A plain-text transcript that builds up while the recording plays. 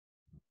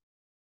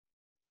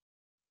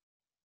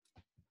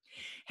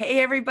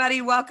Hey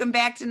everybody, welcome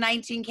back to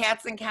 19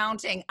 Cats and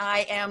Counting.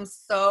 I am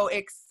so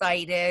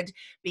excited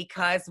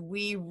because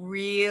we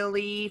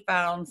really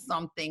found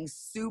something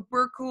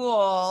super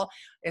cool,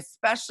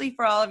 especially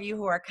for all of you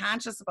who are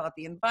conscious about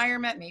the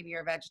environment. Maybe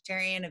you're a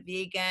vegetarian, a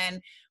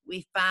vegan.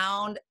 We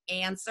found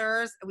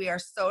answers. We are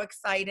so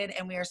excited,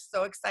 and we are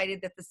so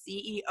excited that the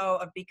CEO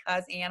of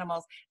Because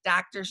Animals,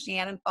 Dr.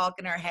 Shannon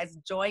Falconer, has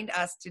joined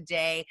us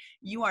today.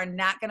 You are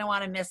not going to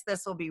want to miss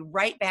this. We'll be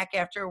right back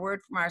after a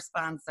word from our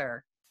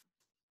sponsor.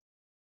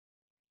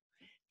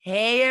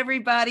 Hey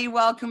everybody,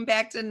 welcome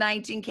back to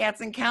 19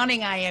 Cats and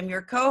Counting. I am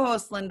your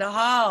co-host, Linda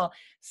Hall,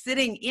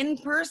 sitting in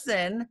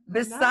person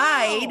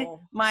beside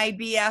my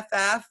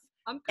BFF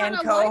and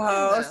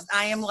co-host.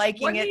 I am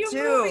liking it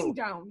too.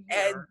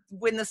 And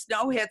when the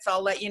snow hits,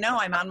 I'll let you know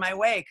I'm on my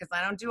way because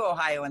I don't do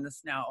Ohio in the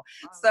snow.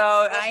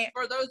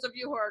 For those of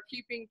you who are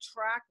keeping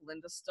track,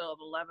 Linda's still at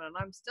 11 and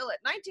I'm still at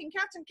 19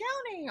 Cats and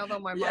Counting. Although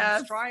my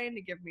mom's trying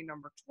to give me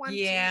number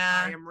 20.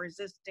 Yeah. I am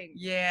resisting.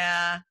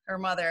 Yeah, her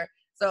mother.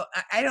 So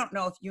I don't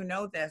know if you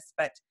know this,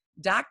 but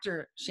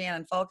Dr.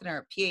 Shannon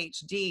Falconer,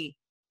 PhD,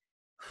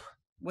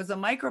 was a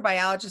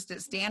microbiologist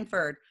at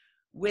Stanford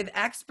with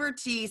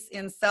expertise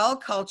in cell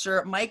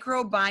culture,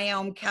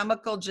 microbiome,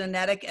 chemical,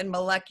 genetic, and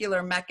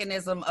molecular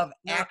mechanism of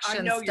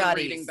action studies. You're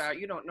reading that.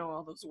 You don't know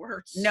all those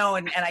words. No,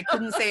 and I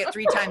couldn't say it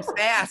 3 times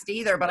fast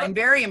either, but I'm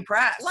very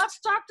impressed. Let's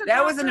talk to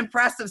That was an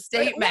impressive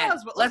statement.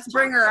 Let's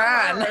bring her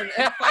on. And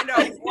find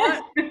out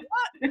what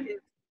is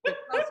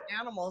Because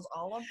Animals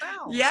all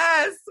about.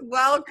 Yes,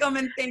 welcome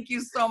and thank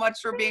you so much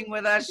for being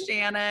with us,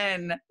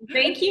 Shannon.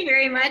 Thank you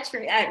very much,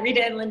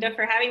 Rita and Linda,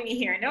 for having me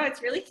here. No,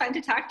 it's really fun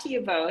to talk to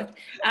you both.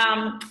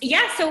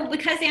 So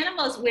Because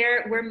Animals,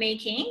 we're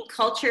making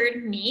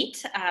cultured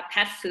meat,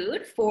 pet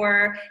food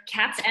for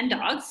cats and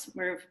dogs.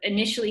 We're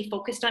initially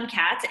focused on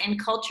cats, and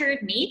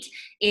cultured meat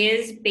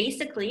is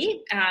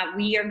basically,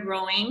 we are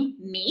growing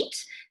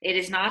meat. It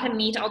is not a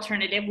meat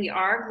alternative. We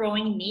are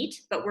growing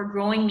meat, but we're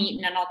growing meat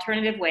in an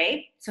alternative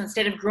way. So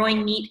instead of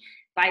growing meat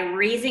by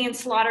raising and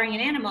slaughtering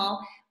an animal,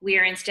 we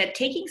are instead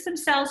taking some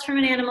cells from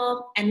an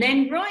animal and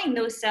then growing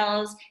those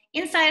cells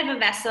inside of a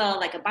vessel,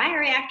 like a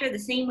bioreactor, the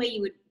same way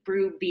you would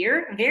brew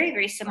beer, very,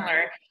 very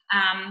similar,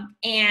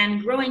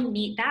 and growing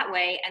meat that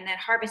way, and then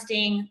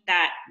harvesting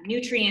that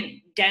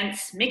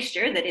nutrient-dense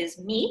mixture that is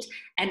meat,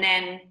 and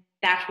then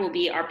that will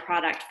be our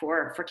product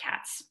for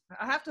cats.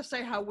 I have to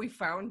say how we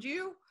found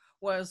you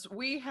was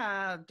we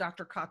had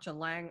Dr. Katja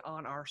Lang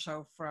on our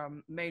show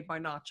from Made by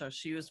Nacho.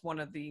 She was one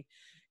of the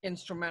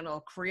instrumental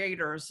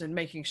creators in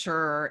making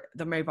sure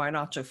the Made by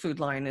Nacho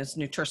food line is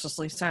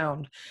nutritiously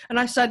sound. And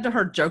I said to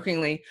her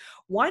jokingly,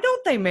 why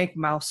don't they make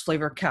mouse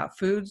flavored cat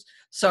foods?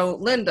 So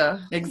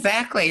Linda,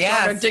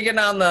 started digging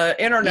on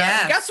the internet.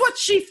 Yes. Guess what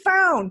she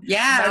found?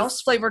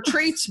 Mouse flavored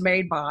treats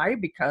made by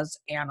Because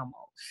Animals.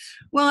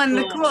 Well, and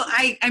the cool,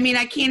 I mean,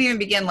 I can't even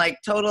begin, like,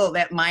 total,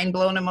 that mind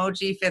blown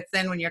emoji fits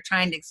in when you're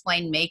trying to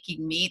explain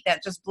making meat.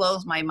 That just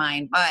blows my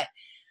mind. But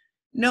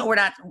no, we're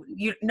not,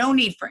 no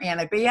need for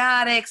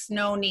antibiotics,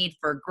 no need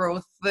for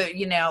growth.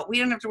 We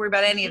don't have to worry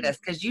about any of this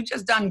because you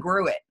just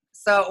grew it.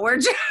 So we're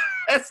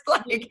just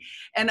like,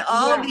 and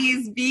all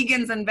these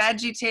vegans and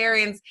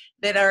vegetarians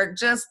that are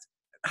just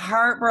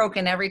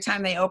heartbroken every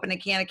time they open a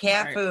can of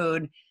cat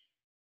food.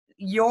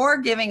 You're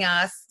giving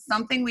us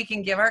something we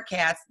can give our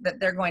cats that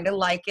they're going to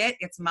like it.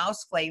 It's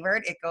mouse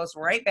flavored. It goes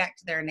right back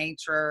to their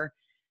nature,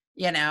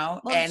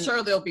 Well, I'm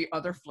sure there'll be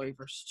other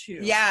flavors too.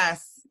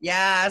 Yes.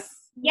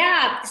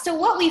 Yeah. So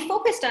what we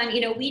focused on,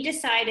 we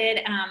decided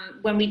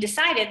when we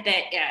decided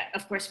that,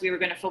 of course, we were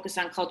going to focus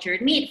on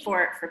cultured meat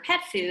for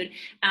pet food.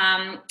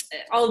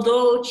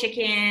 Although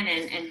chicken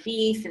and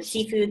beef and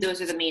seafood,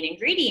 those are the main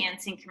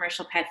ingredients in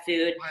commercial pet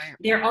food. Right.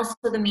 They're also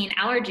the main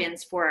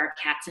allergens for our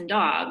cats and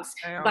dogs.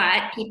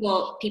 But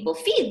people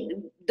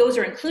feed. Those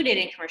are included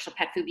in commercial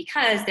pet food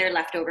because they're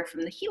left over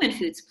from the human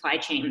food supply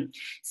chain.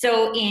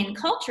 So in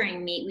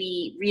culturing meat,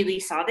 we really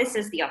saw this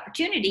as the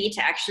opportunity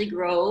to actually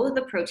grow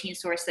the protein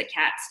source that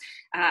cats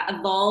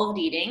evolved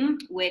eating,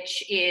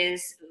 which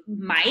is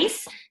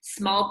mice,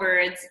 small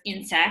birds,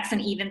 insects,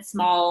 and even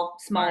small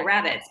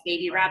rabbits,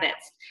 baby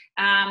rabbits.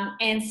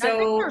 And so I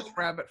think there's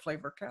rabbit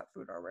flavored cat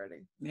food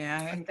already.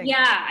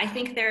 I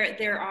think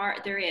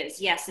there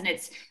is, yes, and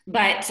it's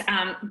but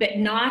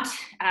not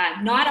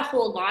a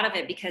whole lot of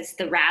it because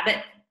the rabbit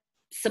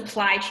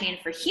supply chain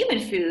for human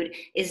food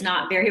is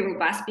not very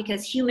robust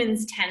because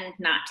humans tend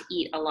not to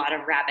eat a lot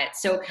of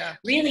rabbits. So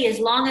really, as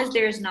long as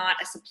there's not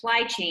a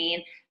supply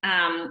chain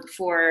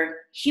for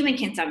human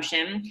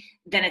consumption,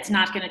 then it's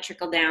not going to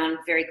trickle down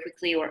very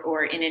quickly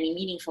or in any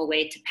meaningful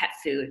way to pet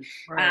food.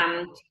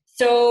 Right.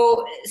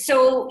 So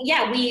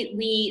yeah,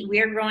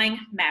 we are growing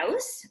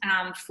mouse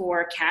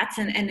for cats,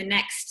 and the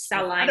next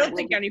cell line. I don't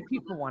think any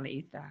people want to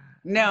eat that.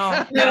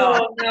 No,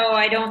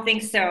 I don't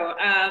think so.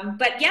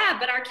 But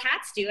our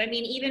cats do. I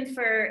mean, even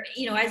for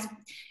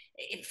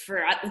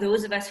for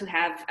those of us who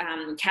have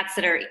cats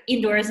that are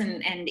indoors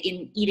and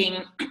in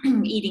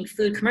eating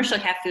food, commercial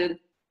cat food.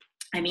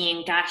 I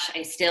mean, gosh,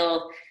 they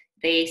still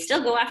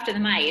go after the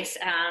mice.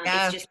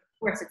 It's just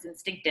course, it's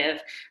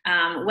instinctive.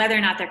 Whether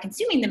or not they're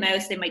consuming the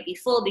most, they might be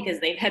full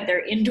because they've had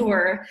their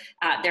indoor,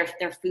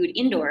 their food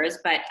indoors,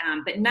 but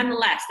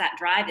nonetheless, that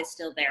drive is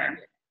still there.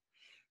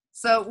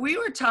 So we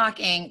were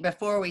talking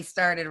before we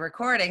started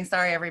recording,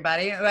 sorry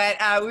everybody, but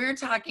we were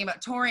talking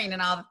about taurine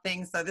and all the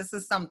things. So this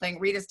is something,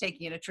 Rita's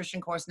taking a nutrition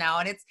course now,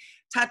 and it's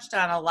touched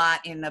on a lot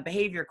in the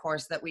behavior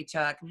course that we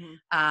took,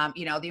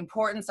 you know, the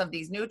importance of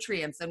these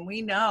nutrients. And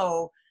we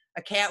know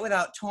a cat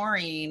without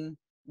taurine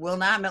will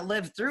not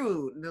live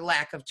through the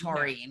lack of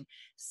taurine.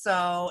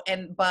 So,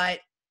 but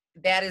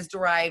that is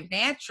derived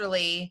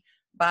naturally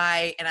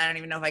by, and I don't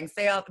even know if I can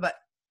say all, but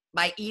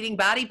by eating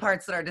body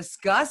parts that are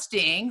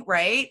disgusting,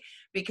 right?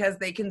 Because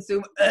they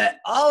consume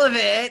all of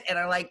it and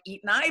are like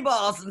eating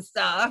eyeballs and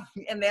stuff,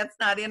 and that's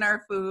not in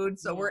our food.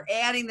 So we're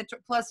adding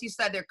plus you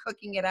said they're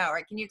cooking it out,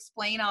 right? Can you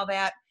explain all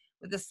that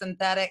with the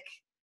synthetic?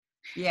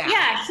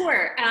 Yeah,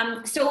 sure.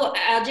 So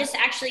I'll just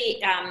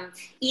actually,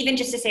 even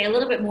just to say a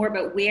little bit more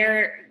about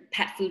where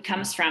pet food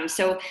comes from.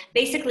 So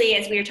basically,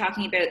 as we were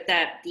talking about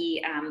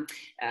the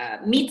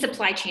meat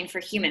supply chain for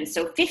humans,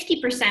 so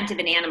 50% of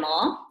an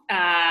animal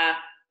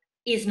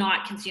is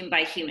not consumed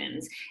by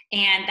humans,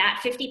 and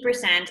that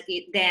 50%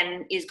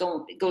 then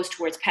goes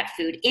towards pet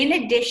food,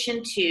 in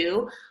addition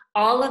to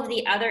all of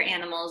the other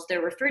animals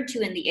they're referred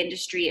to in the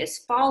industry as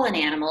fallen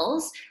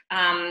animals.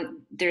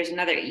 There's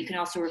another, you can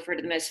also refer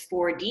to them as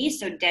 4D,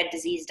 so dead,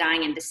 diseased,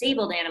 dying, and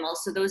disabled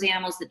animals. So those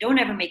animals that don't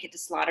ever make it to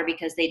slaughter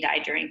because they die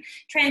during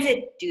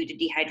transit due to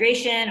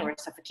dehydration or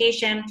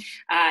suffocation,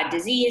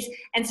 disease.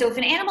 And so if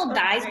an animal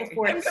dies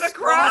before I'm gonna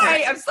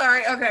cry. I'm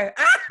sorry. Okay.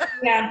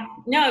 Yeah,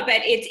 no,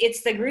 but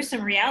it's the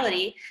gruesome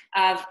reality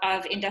of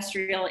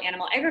industrial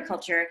animal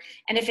agriculture.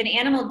 And if an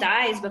animal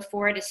dies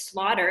before it is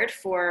slaughtered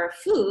for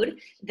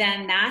food,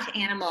 then that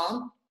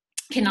animal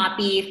cannot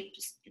be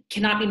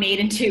made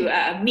into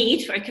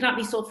meat, or it cannot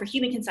be sold for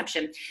human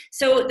consumption.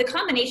 So the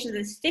combination of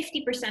this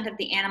 50% of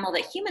the animal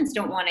that humans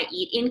don't want to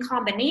eat, in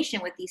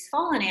combination with these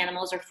fallen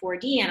animals or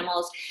 4D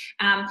animals,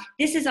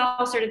 this is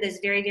all sort of this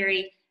very,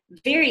 very,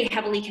 very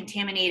heavily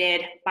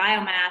contaminated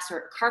biomass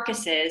or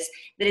carcasses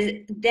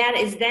that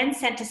is then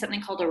sent to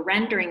something called a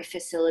rendering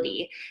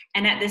facility.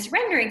 And at this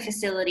rendering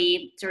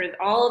facility, sort of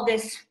all of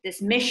this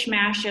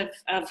mishmash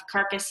of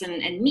carcass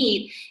and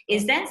meat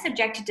is then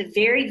subjected to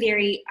very,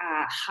 very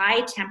high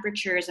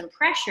temperatures and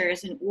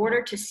pressures in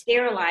order to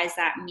sterilize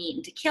that meat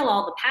and to kill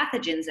all the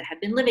pathogens that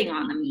have been living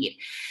on the meat.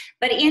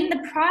 But in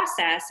the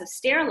process of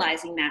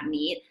sterilizing that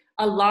meat,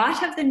 a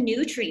lot of the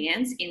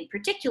nutrients, in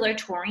particular,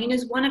 taurine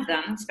is one of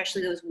them,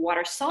 especially those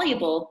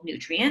water-soluble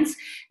nutrients,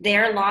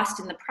 they're lost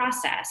in the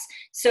process.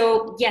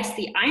 So yes,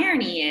 the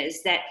irony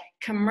is that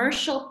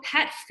commercial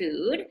pet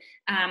food,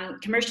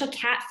 commercial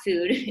cat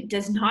food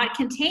does not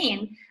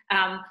contain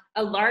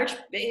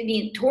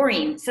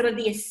taurine, some of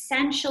the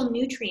essential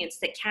nutrients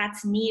that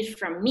cats need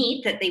from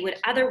meat that they would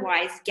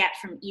otherwise get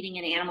from eating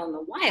an animal in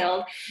the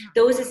wild.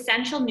 Those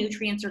essential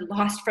nutrients are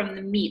lost from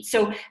the meat.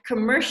 So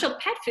commercial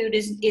pet food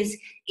is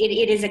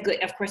a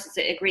good, of course, it's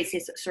a great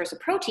source of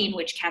protein,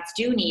 which cats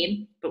do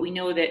need, but we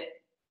know that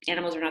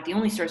animals are not the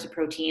only source of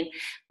protein,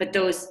 but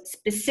those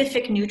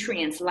specific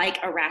nutrients like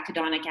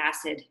arachidonic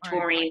acid,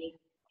 taurine,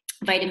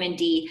 vitamin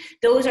D,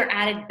 those are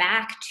added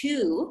back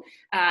to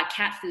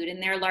cat food,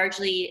 and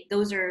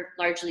those are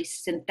largely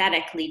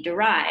synthetically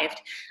derived.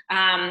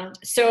 Yeah,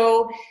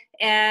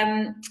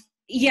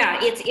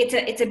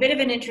 it's a bit of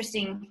an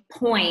interesting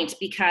point,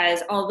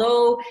 because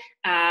although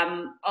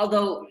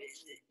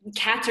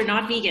cats are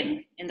not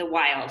vegan in the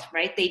wild,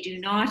 right? They do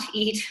not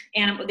eat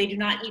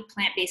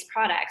plant-based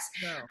products.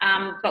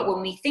 No. But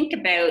when we think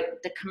about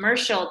the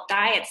commercial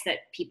diets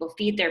that people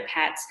feed their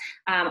pets,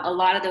 a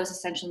lot of those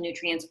essential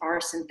nutrients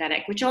are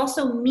synthetic, which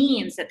also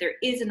means that there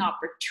is an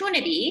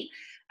opportunity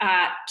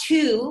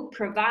to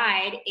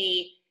provide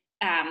a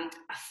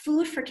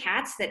food for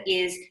cats that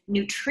is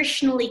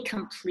nutritionally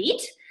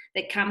complete,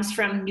 that comes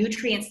from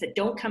nutrients that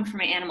don't come from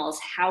animals.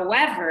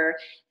 However,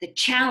 the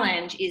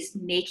challenge is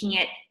making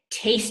it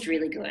taste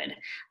really good.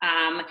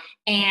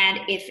 And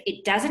if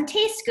it doesn't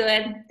taste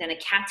good, then a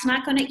cat's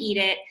not going to eat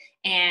it.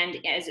 And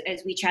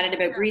as we chatted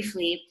about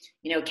briefly,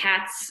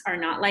 cats are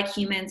not like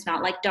humans,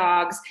 not like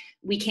dogs.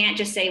 We can't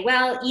just say,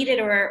 well, eat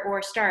it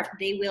or starve.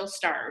 They will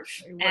starve.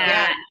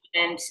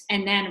 And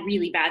then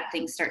really bad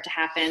things start to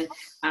happen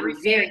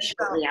very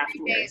shortly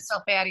afterwards.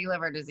 So fatty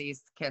liver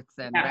disease kicks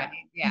in, right?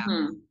 Yeah.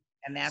 Mm-hmm.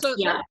 And that's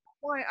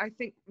why I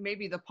think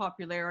maybe the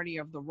popularity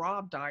of the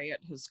raw diet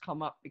has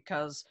come up,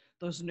 because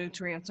those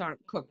nutrients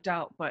aren't cooked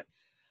out. But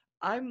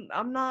I'm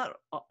not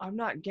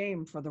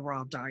game for the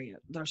raw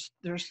diet.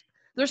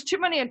 There's too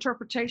many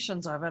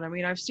interpretations of it. I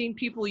mean, I've seen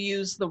people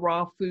use the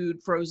raw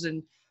food,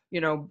 frozen,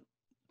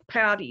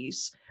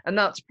 patties, and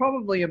that's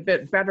probably a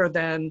bit better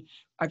than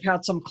I've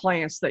had some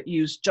clients that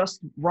use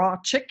just raw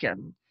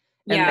chicken.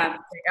 And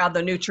they add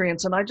the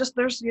nutrients, and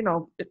there's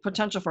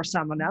potential for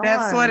salmonella.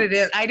 That's what it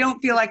is. I don't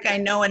feel like I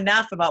know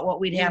enough about what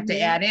we'd have to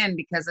add in,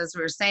 because as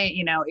we were saying,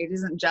 it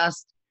isn't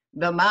just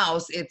the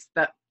mouse, it's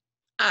the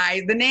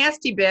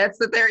nasty bits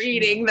that they're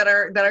eating that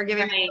are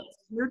giving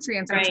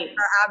nutrients, Right. which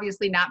are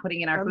obviously not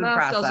putting in our food that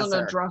processor.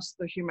 doesn't address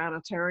the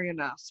humanitarian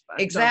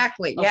aspect.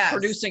 Exactly. Of Yes.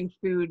 producing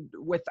food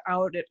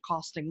without it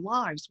costing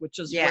lives, which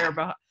is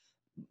where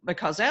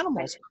because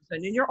animals comes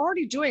in. And you're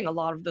already doing a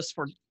lot of this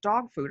for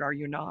dog food, are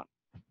you not?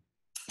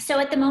 So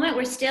at the moment,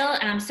 we're still,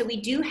 so we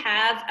do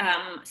have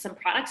some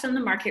products on the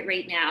market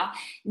right now.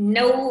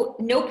 No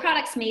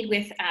products made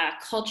with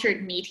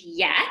cultured meat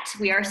yet.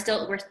 We're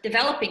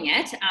developing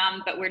it,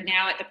 but we're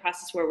now at the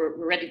process where we're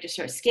ready to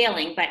start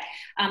scaling. But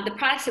the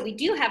products that we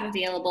do have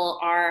available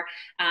are,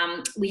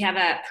 we have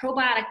a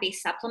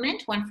probiotic-based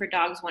supplement, one for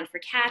dogs, one for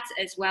cats,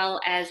 as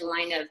well as a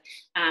line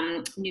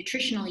of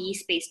nutritional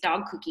yeast-based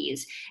dog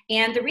cookies.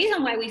 And the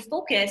reason why we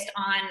focused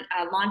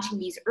on launching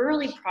these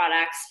early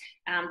products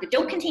that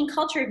don't contain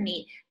cultured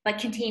meat, but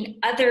contain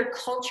other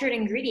cultured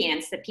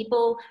ingredients that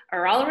people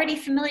are already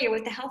familiar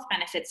with the health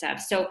benefits of.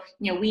 So,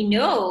 we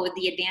know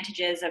the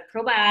advantages of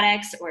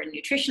probiotics or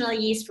nutritional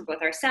yeast for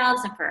both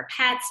ourselves and for our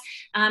pets.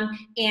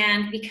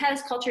 And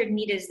because cultured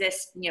meat is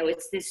this,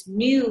 it's this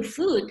new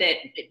food that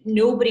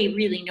nobody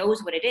really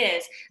knows what it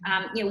is,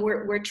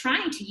 we're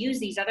trying to use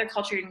these other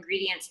cultured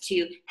ingredients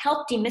to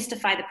help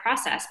demystify the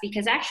process,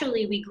 because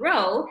actually we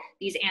grow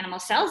these animal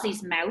cells,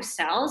 these mouse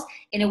cells,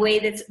 in a way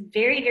that's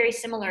very, very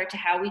similar to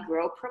how we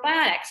grow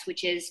probiotics,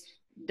 which is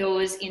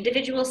those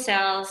individual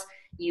cells.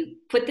 You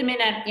put them in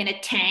a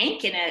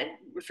tank,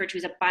 referred to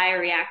as a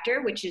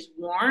bioreactor, which is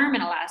warm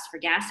and allows for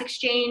gas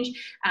exchange.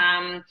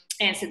 And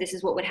so this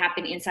is what would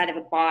happen inside of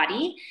a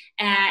body.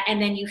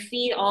 And then you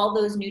feed all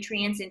those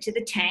nutrients into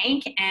the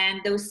tank,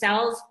 and those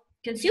cells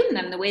consume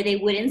them the way they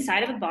would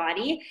inside of a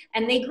body,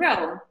 and they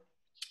grow.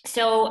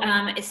 So,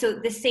 so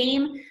the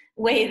same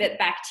way that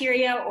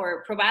bacteria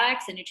or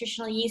probiotics and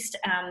nutritional yeast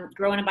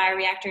grow in a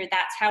bioreactor,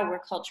 that's how we're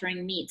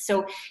culturing meat.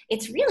 So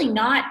it's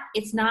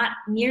not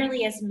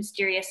nearly as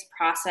mysterious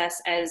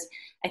process as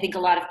I think a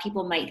lot of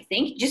people might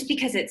think, just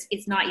because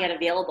it's not yet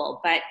available,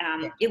 but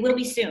it will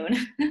be soon.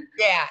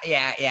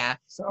 Yeah.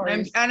 Sorry.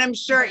 And I'm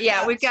sure,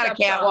 we've got a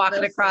cat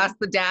walking across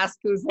the desk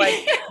who's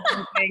like,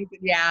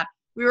 yeah.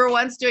 We were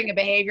once doing a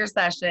behavior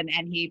session,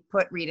 and he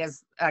put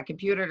Rita's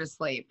computer to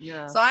sleep.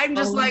 Yeah. So I'm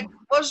just like,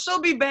 well,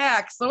 she'll be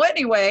back. So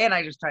anyway, and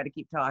I just try to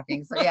keep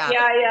talking. So yeah.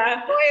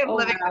 Joy of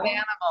living with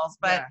animals.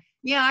 But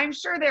I'm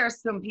sure there are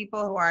some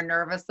people who are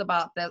nervous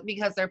about this,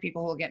 because there are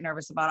people who will get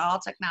nervous about all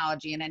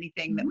technology and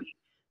anything that we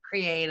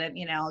create. And,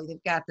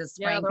 they've got this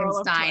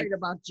Frankenstein. They're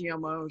all about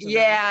GMOs.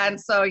 And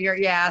so you're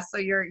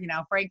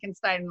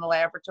Frankenstein in the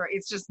laboratory.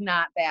 It's just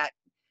not that.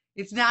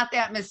 It's not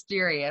that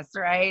mysterious,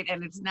 right?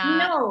 And it's not.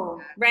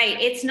 No,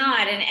 right. It's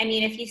not. And I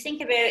mean, if you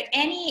think about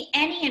any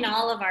and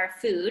all of our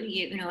food,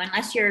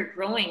 unless you're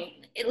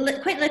growing,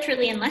 quite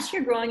literally, unless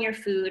you're growing your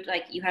food,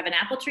 like you have an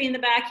apple tree in the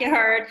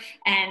backyard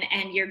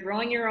and you're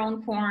growing your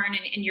own corn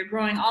and you're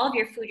growing all of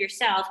your food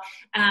yourself,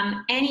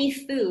 any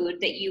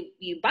food that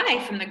you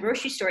buy from the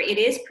grocery store, it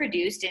is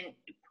produced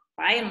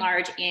by and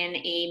large in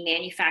a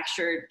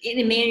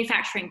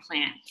manufacturing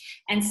plant.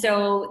 And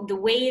so the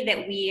way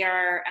that we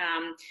are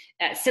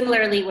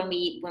similarly when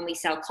we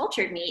sell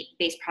cultured meat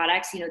based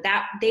products,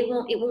 that it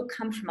won't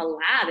come from a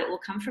lab. It will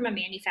come from a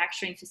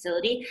manufacturing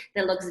facility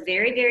that looks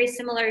very, very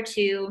similar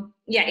to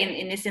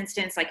in this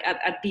instance, like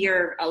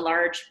a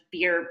large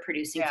beer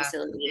producing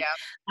facility.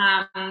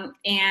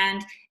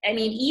 And I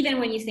mean, even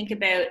when you think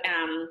about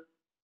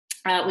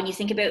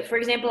for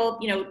example,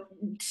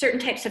 certain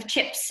types of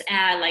chips,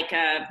 like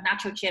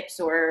nacho chips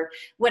or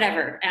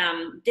whatever,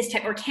 this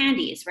type, or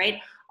candies,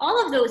 right?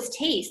 All of those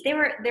tastes,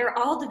 they're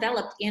all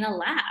developed in a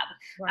lab.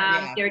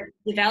 They're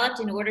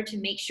developed in order to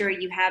make sure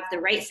you have the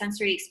right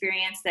sensory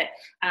experience that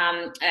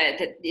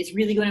is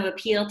really going to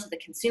appeal to the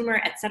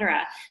consumer,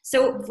 etc.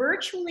 So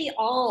virtually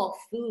all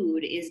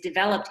food is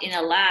developed in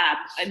a lab.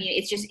 I mean,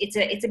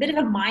 it's a bit of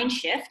a mind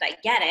shift. I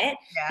get it,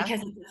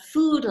 because it's a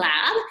food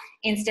lab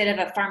instead of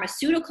a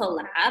pharmaceutical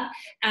lab.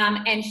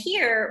 And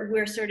here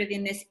we're sort of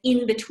in this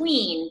in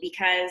between,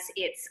 because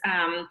it's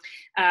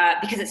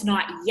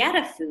not yet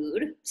a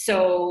food.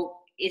 So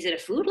is it a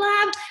food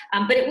lab?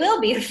 But it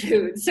will be a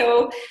food.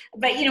 So,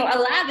 but a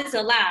lab is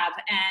a lab,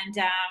 and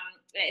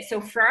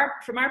so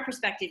from our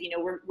perspective,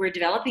 we're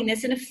developing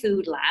this in a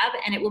food lab,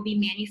 and it will be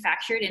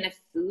manufactured in a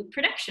food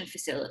production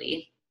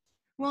facility.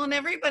 Well, and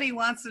everybody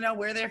wants to know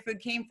where their food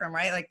came from,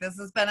 right? Like, this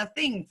has been a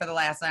thing for the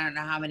last, I don't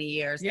know how many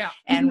years.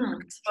 And we're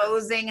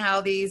exposing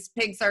how these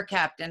pigs are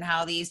kept and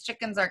how these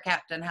chickens are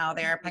kept and how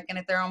they're pecking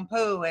at their own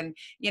poo. And,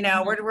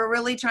 we're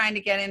really trying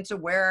to get into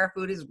where our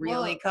food is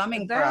really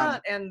coming from.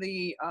 And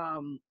the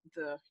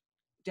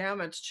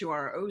damage to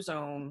our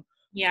ozone.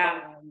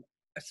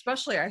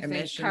 Especially, I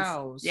think,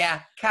 cows.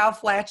 Cow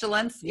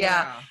flatulence.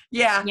 And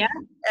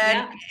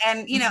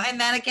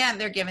and then again,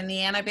 they're giving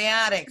the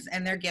antibiotics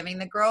and they're giving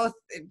the growth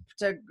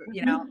to,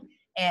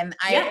 and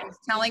I was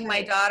telling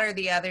my daughter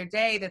the other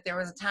day that there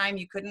was a time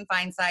you couldn't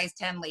find size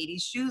 10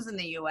 ladies shoes in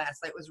the US.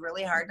 It was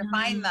really hard to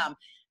find them.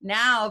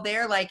 Now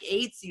they're like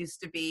 8s used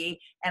to be,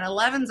 and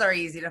 11s are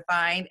easy to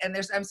find. And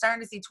I'm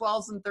starting to see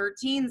 12s and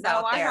 13s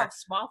out there. I have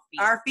small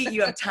feet. Our feet,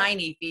 you have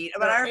tiny feet,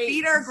 but our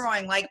feet are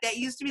growing. Like, that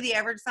used to be the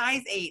average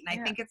size 8, and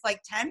I think it's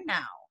like 10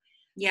 now.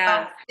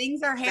 Yeah. So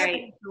things are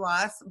happening Right. to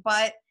us,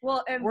 but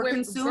and we're with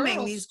consuming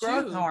girls these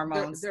growth too,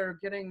 hormones. they're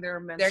getting their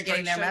They're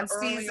getting their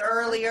menstruation menses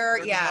earlier.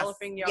 they're Yes.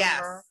 developing Yes.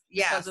 younger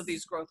Yes. because of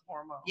these growth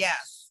hormones.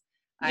 Yes.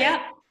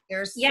 Yeah.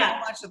 There's so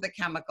Yeah. much of the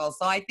chemicals.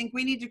 So I think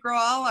we need to grow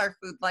all our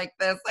food like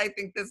this. I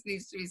think this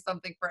needs to be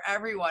something for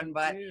everyone,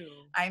 but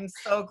I'm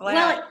so glad.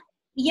 Well,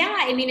 yeah,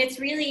 I mean, it's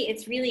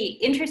really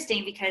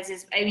interesting because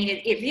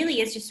it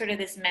really is just sort of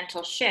this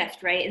mental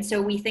shift, right? And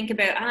so we think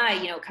about,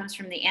 it comes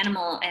from the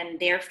animal and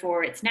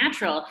therefore it's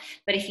natural.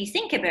 But if you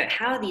think about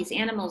how these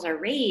animals are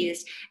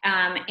raised,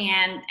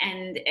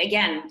 and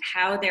again,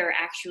 how they're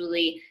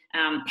actually,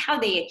 how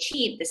they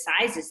achieve the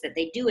sizes that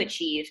they do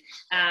achieve,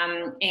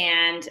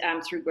 and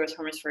through growth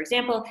hormones, for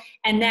example,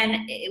 and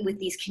then with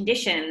these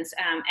conditions,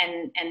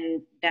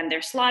 and then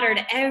they're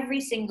slaughtered. Every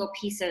single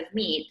piece of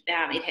meat,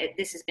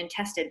 this has been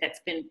tested,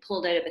 that's been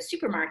pulled out of a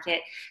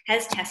supermarket,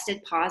 has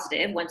tested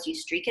positive. Once you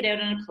streak it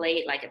out on a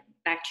plate, like a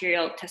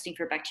testing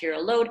for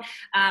bacterial load,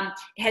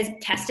 has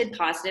tested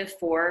positive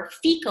for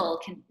fecal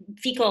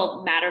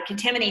matter,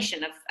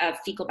 contamination of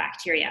fecal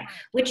bacteria,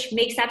 which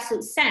makes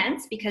absolute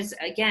sense because,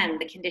 again,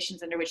 the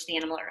conditions under which the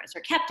animals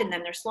are kept, and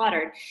then they're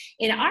slaughtered.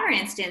 In our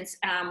instance,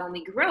 when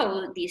we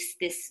grow this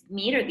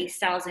meat or these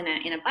cells in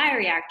a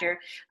bioreactor,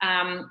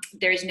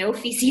 there's no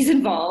feces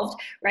involved,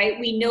 right?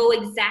 We know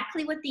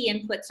exactly what the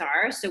inputs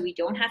are, so we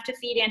don't have to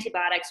feed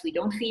antibiotics. We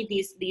don't feed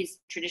these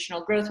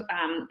traditional growth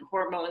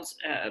hormones.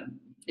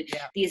 The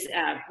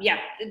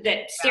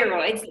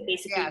steroids that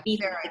basically beef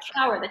the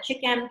cow or the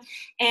chicken.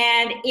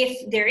 And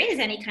if there is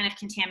any kind of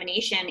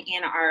contamination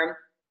in our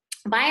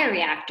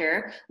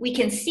bioreactor, we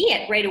can see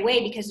it right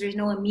away because there's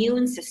no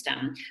immune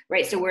system,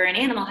 right? So where an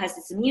animal has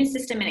this immune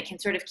system and it can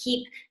sort of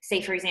keep,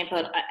 say, for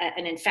example,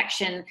 an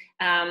infection,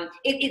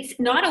 it's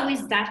not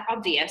always that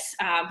obvious,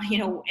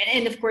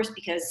 and of course,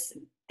 because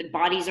all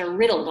bodies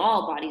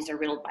are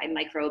riddled by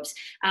microbes,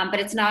 but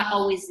it's not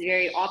always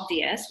very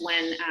obvious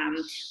when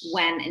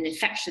an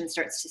infection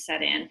starts to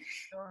set in.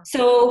 Sure.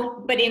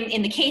 So, but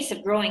in the case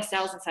of growing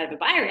cells inside of a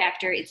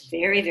bioreactor, it's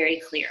very,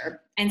 very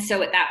clear. And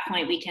so at that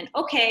point we can,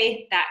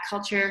 that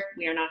culture,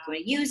 we are not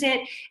going to use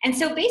it. And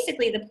so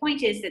basically the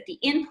point is that the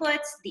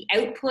inputs, the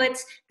outputs,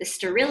 the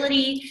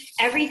sterility,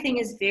 everything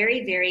is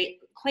very, very,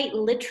 quite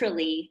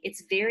literally,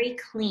 it's very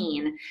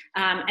clean,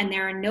 and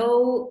there are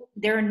no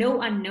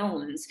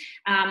unknowns.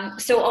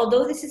 So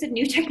although this is a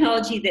new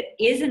technology that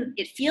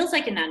it feels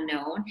like an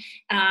unknown,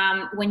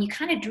 when you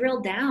kind of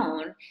drill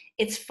down,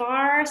 it's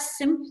far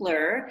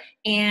simpler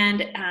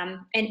and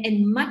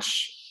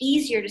much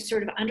easier to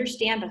sort of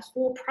understand the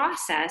whole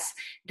process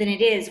than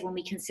it is when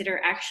we consider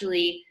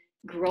actually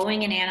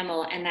growing an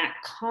animal and that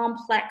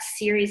complex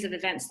series of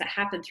events that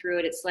happen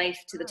throughout its life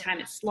to the time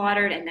it's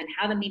slaughtered, and then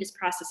how the meat is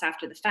processed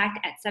after the fact,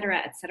 et cetera,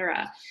 et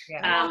cetera.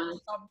 Yeah.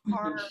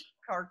 Some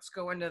parts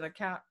go into the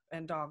cat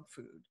and dog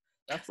food.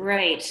 That's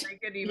right. Make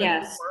it even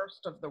the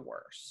worst of the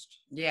worst.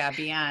 Yeah,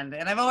 beyond.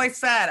 And I've always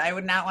said I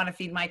would not want to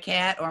feed my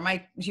cat or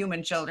my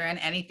human children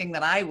anything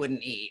that I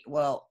wouldn't eat.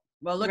 Well,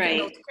 look at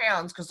those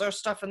cans, because there's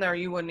stuff in there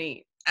you wouldn't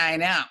eat. I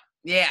know.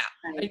 Yeah.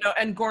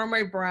 And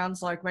gourmet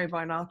brands like Made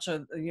by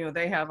Nacho,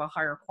 they have a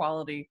higher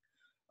quality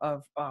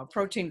of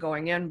protein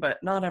going in, but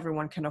not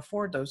everyone can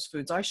afford those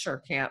foods. I sure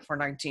can't for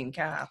 19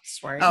 cats,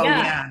 right? Oh,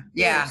 yeah,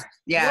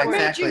 What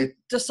exactly. made you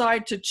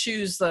decide to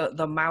choose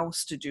the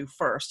mouse to do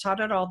first? How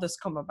did all this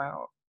come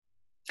about?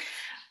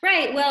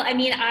 Right. Well, I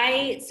mean,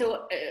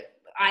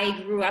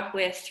 I grew up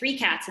with 3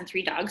 cats and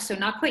 3 dogs, so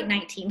not quite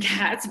 19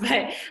 cats,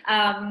 but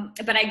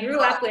I grew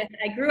up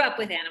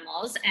with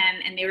animals,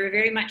 and they were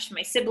very much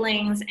my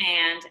siblings,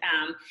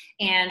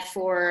 and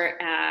for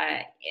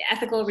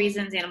ethical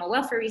reasons, animal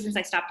welfare reasons,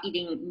 I stopped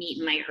eating meat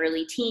in my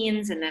early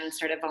teens, and then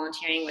started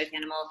volunteering with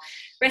animal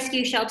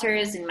rescue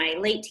shelters in my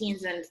late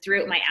teens and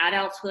throughout my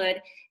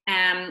adulthood.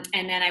 And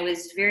then I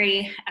was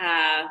very,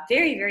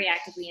 very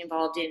actively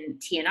involved in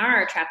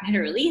TNR, trap, and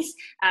release,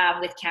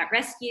 with cat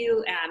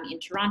rescue in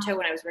Toronto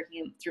when I was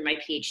working through my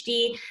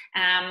PhD.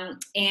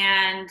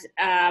 And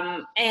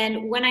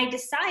when I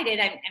decided,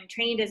 I'm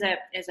trained as a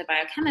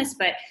biochemist,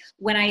 but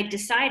when I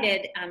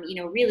decided,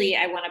 really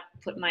I want to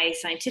put my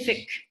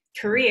scientific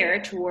career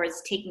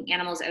towards taking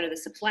animals out of the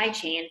supply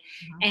chain.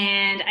 Mm-hmm.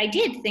 And I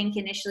did think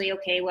initially,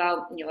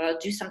 I'll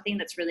do something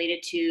that's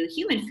related to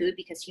human food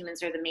because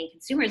humans are the main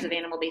consumers of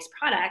animal-based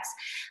products.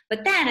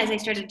 But then as I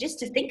started just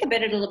to think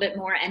about it a little bit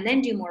more and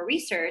then do more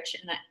research,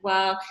 and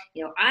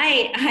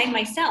I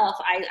myself,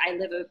 I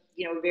live a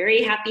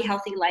very happy,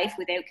 healthy life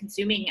without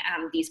consuming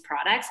these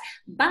products.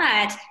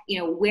 But,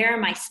 where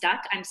am I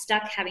stuck? I'm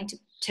stuck having to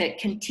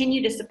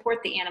continue to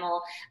support the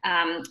animal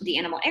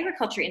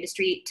agriculture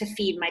industry to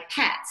feed my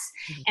pets.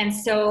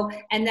 Mm-hmm.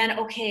 And then,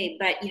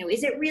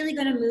 is it really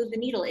going to move the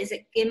needle?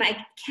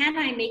 Can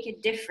I make a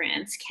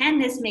difference? Can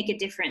this make a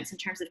difference in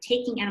terms of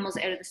taking animals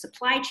out of the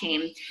supply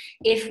chain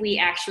if we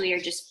actually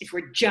if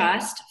we're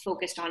just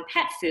focused on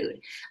pet food?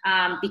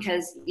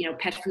 Because,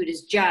 pet food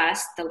is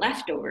just the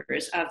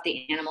leftovers of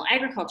the animal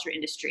agriculture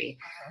industry.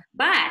 Uh-huh.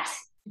 But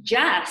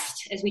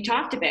just as we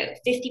talked about,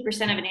 50%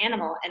 of an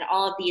animal and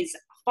all of these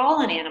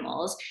fallen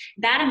animals,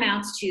 that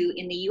amounts to,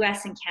 in the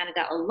US and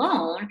Canada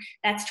alone,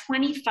 that's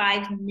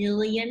 25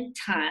 million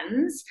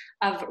tons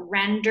of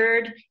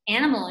rendered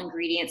animal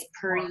ingredients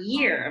per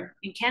year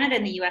in Canada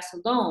and the US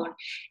alone.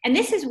 And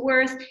this is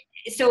worth,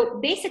 so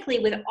basically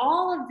with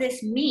all of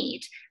this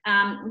meat,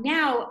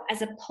 now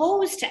as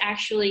opposed to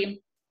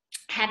actually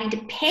having to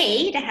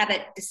pay to have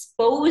it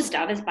disposed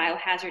of as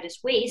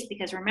biohazardous waste,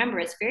 because remember,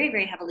 it's very,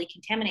 very heavily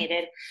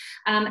contaminated.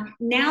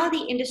 Now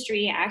the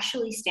industry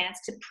actually stands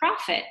to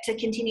profit, to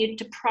continue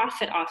to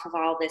profit off of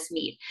all this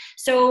meat.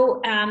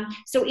 So,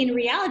 so in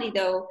reality,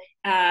 though,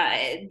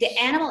 the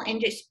animal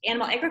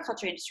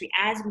agriculture industry,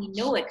 as we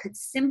know it, could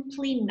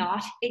simply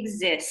not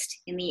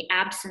exist in the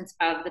absence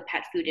of the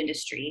pet food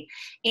industry.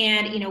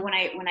 And you know, when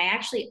I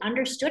actually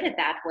understood it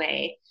that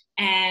way,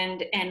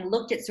 and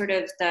looked at sort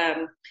of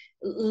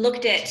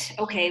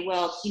okay,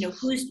 well, you know,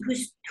 who's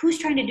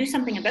trying to do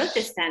something about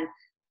this then?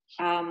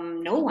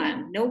 No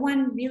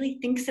one really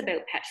thinks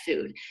about pet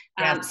food.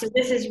 So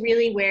this is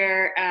really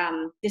where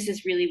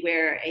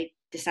I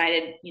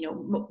decided, you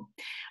know,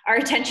 our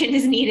attention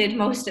is needed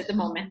most at the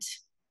moment.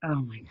 Oh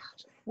my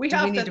gosh. We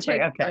have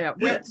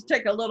to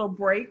take a little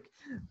break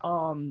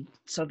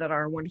so that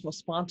our wonderful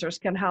sponsors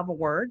can have a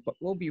word, but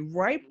we'll be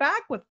right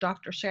back with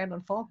Dr.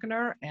 Shannon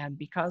Falconer and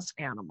Because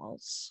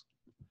Animals.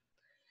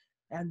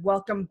 And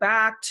welcome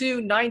back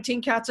to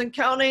 19 Cats and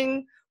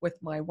Counting with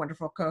my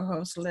wonderful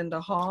co-host, Linda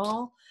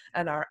Hall,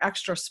 and our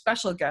extra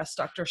special guest,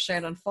 Dr.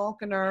 Shannon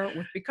Falconer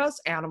with Because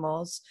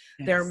Animals,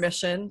 their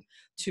mission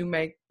to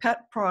make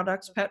pet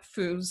products, pet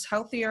foods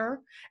healthier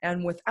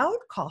and without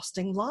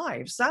costing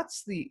lives.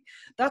 That's the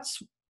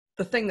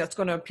thing that's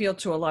going to appeal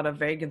to a lot of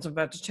vegans and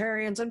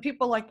vegetarians and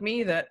people like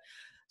me, that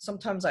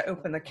sometimes I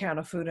open the can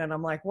of food and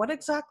I'm like, what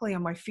exactly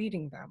am I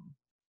feeding them?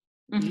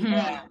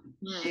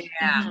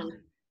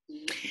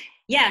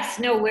 Yes,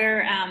 no,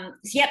 we're,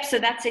 yep. So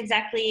that's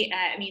exactly,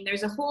 I mean,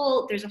 there's a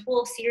whole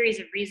series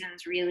of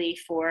reasons really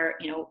for,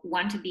 you know,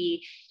 one to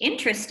be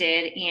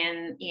interested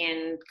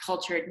in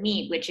cultured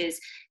meat, which is,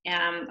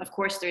 of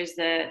course, there's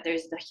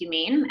the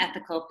humane,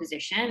 ethical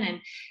position. And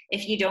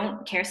if you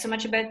don't care so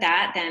much about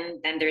that,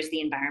 then there's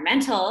the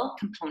environmental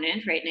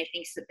component, right? And I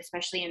think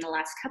especially in the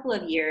last couple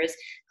of years,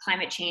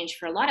 climate change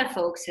for a lot of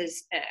folks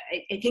has,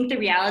 I think the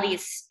reality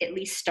is at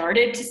least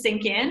started to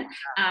sink in,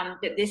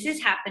 that this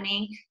is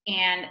happening,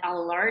 and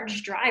a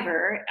large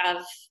driver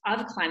of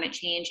climate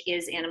change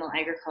is animal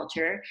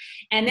agriculture.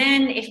 And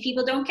then if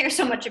people don't care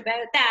so much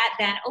about that,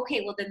 then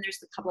okay, well then there's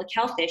the public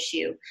health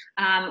issue.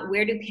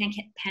 Where do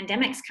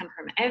pandemics come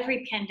from?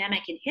 Every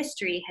pandemic in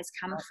history has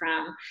come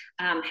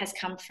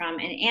from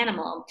an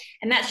animal.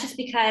 And that's just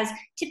because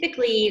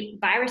typically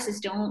viruses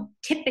don't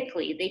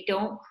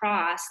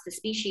cross the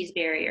species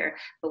barrier,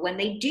 but when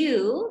they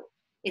do,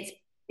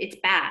 it's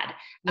bad.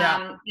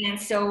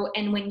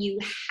 And when you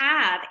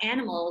have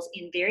animals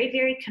in very,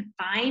 very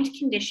confined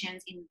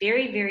conditions, in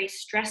very, very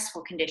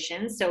stressful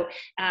conditions, so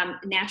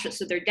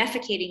so they're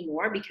defecating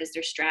more because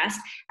they're stressed.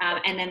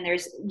 And then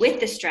with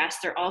the stress,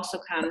 there also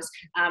comes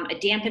a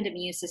dampened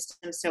immune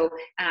system. So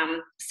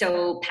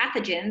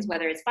pathogens,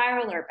 whether it's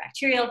viral or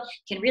bacterial,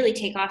 can really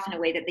take off in a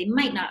way that they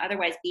might not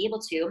otherwise be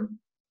able to.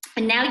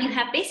 And now you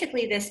have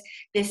basically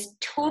this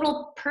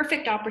total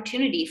perfect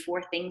opportunity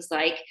for things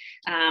like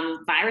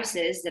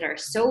viruses that are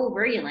so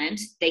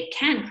virulent, they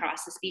can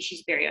cross the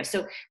species barrier.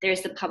 So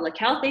there's the public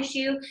health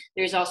issue.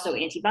 There's also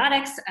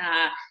antibiotics.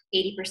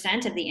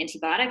 80% of the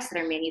antibiotics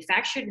that are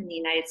manufactured in the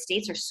United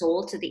States are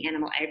sold to the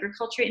animal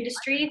agriculture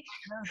industry.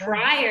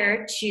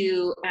 Prior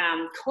to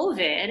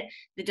COVID,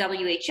 the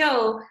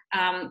WHO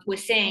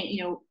was saying,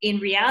 you know, in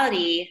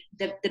reality,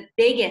 the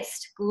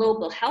biggest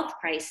global health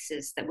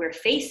crisis that we're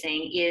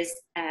facing is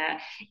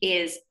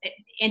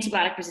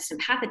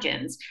antibiotic-resistant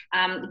pathogens,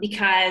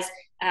 because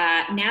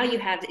now you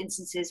have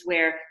instances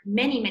where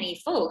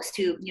many folks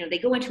who, you know, they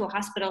go into a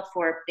hospital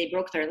they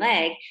broke their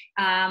leg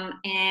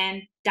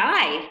and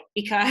die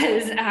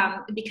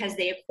because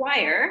they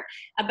acquire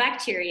a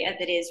bacteria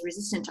that is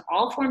resistant to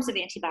all forms of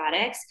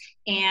antibiotics,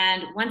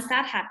 and once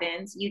that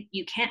happens,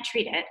 you can't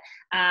treat it,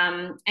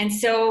 and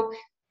so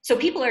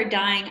people are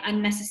dying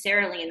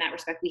unnecessarily in that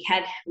respect.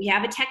 We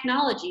have a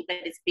technology, but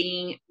it's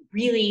being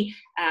really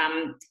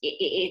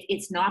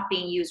it's not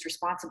being used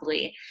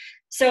responsibly.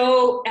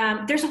 So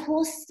there's a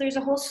whole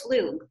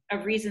slew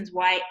of reasons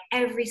why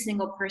every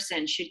single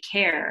person should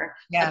care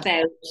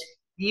about.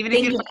 Even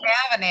if you don't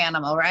have an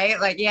animal, right?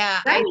 Like,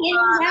 I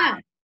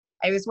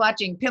was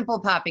watching pimple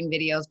popping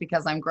videos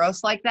because I'm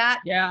gross like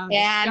that. Yeah.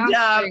 And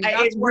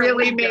it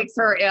really makes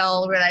her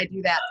ill when I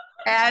do that.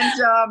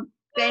 And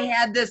they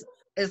had this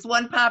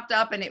one popped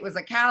up, and it was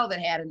a cow that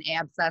had an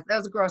abscess. That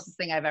was the grossest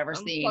thing I've ever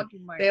seen.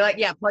 They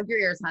plug your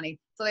ears, honey.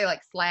 So they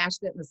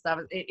slashed it and stuff.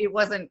 It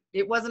wasn't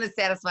as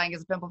satisfying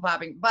as pimple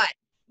popping, but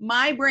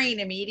my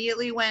brain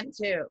immediately went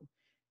to,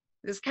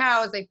 this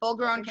cow is a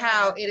full-grown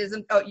cow. It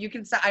isn't. Oh, you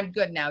can. I'm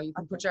good now. You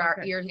can put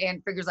your ears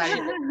and fingers on it.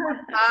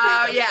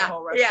 Oh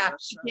yeah.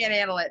 She can't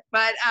handle it.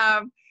 But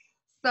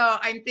So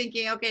I'm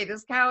thinking, okay,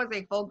 this cow is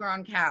a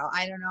full-grown cow.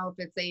 I don't know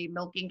if it's a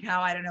milking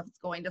cow. I don't know if it's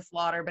going to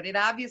slaughter, but it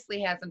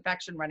obviously has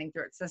infection running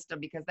through its system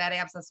because that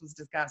abscess was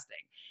disgusting.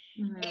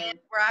 And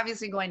we're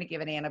obviously going to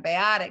give it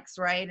antibiotics,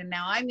 right? And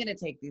now I'm going to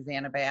take these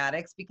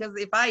antibiotics because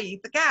if I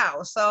eat the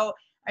cow. So,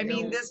 I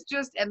mean, this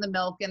just, and the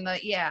milk and the,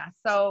 yeah.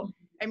 So,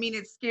 I mean,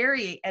 it's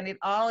scary and it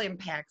all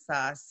impacts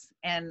us.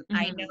 And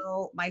I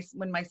know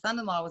when my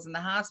son-in-law was in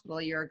the hospital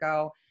a year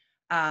ago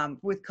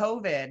with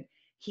COVID,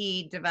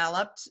 he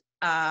developed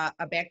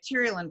a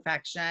bacterial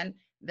infection.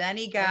 Then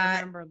he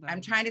got,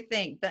 I'm trying to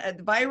think, the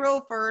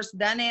viral first,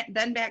 then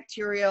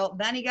bacterial,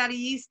 then he got a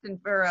yeast and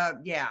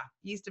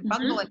yeast and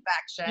fungal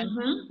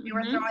infection. They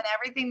were throwing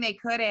everything they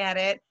could at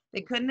it.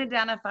 They couldn't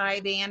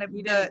identify the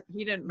antibiotic.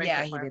 He didn't make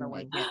it. He didn't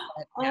make it.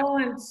 Oh,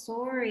 I'm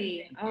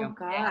sorry. Oh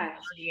gosh.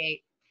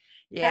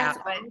 Yeah,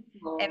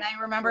 and I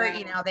remember,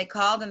 you know, they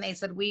called and they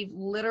said,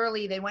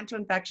 they went to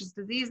infectious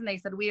disease and they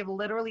said, we have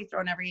literally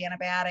thrown every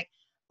antibiotic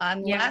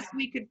unless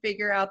we could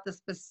figure out the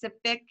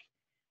specific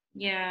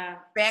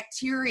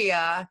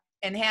bacteria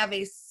and have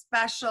a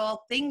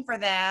special thing for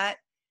that.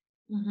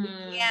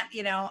 We can't,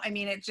 you know, I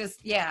mean, it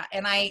just,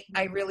 and I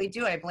really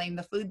do. I blame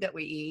the food that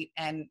we eat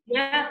and, you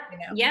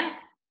know.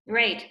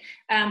 Right.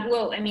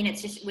 Well, I mean,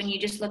 it's just when you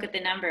just look at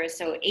the numbers,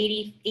 so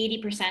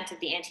 80% of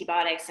the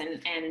antibiotics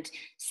and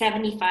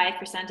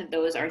 75% of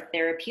those are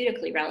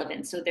therapeutically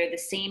relevant. So they're the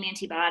same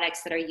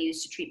antibiotics that are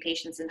used to treat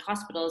patients in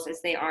hospitals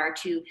as they are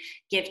to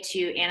give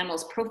to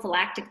animals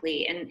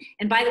prophylactically.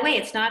 And by the way,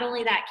 it's not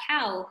only that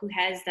cow who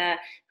has the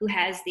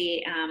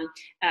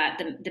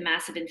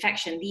massive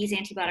infection. These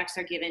antibiotics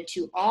are given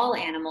to all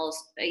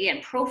animals,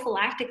 again,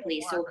 prophylactically.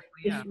 So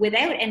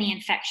without any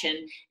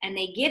infection, and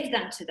they give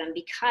them to them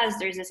because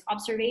there's this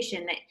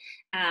observation that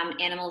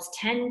animals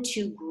tend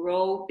to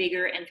grow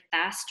bigger and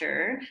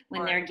faster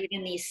when they're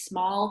given these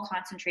small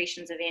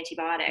concentrations of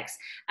antibiotics.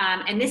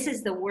 And this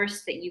is the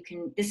worst thing you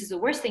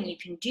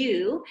can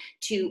do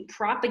to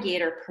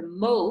propagate or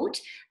promote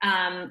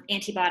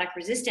antibiotic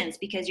resistance,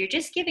 because you're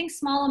just giving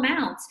small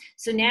amounts.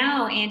 So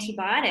now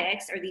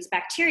antibiotics, or these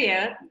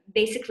bacteria,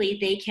 basically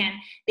they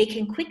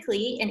can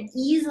quickly and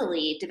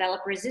easily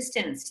develop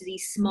resistance to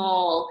these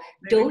small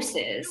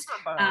doses.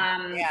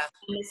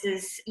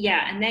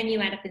 And then you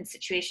end up in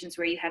situations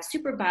where you have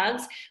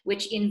superbugs,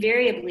 which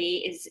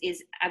invariably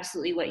is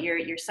absolutely what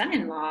your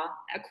son-in-law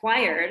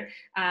acquired,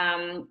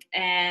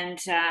 and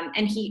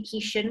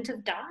he shouldn't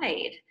have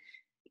died.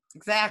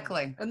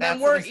 Exactly. And then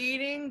we're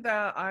eating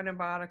the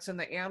antibiotics in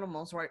the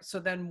animals, right? So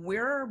then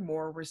we're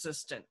more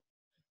resistant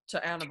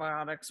to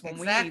antibiotics when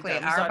we eat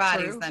them. Our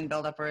bodies then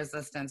build up a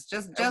resistance.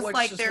 Just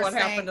like they're saying,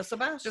 happened to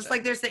Sebastian. Just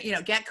like they're saying, you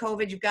know, get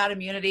COVID, you've got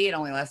immunity. It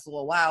only lasts a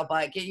little while,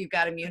 but you've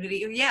got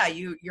immunity. Yeah,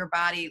 your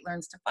body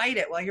learns to fight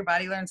it. Well, your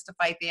body learns to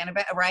fight the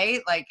antibiotic,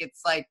 right? Like, it's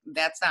like,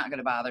 that's not going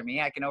to bother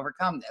me. I can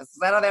overcome this. Is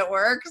that how that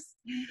works?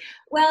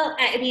 Well,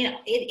 I mean,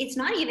 it's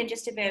not even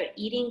just about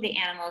eating the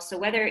animals.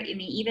 So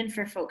even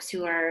for folks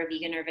who are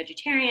vegan or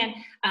vegetarian,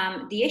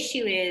 the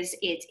issue is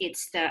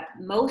it's the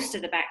most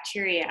of the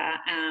bacteria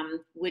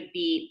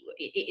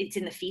it's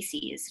in the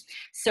feces.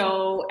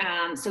 So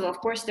of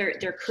course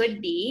there could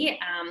be,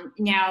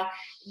 now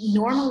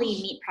normally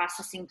meat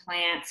processing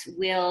plants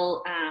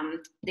will,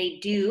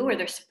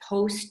 they're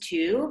supposed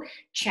to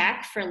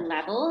check for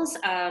levels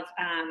of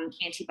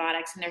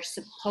antibiotics, and they're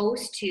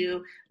supposed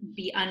to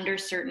be under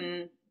certain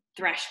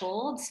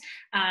thresholds.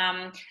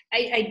 I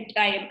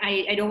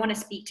don't want to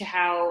speak to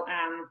how,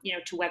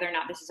 to whether or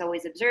not this is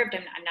always observed.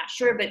 I'm not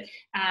sure,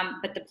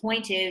 but the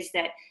point is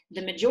that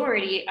the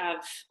majority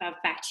of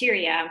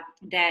bacteria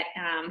that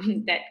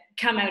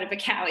come out of a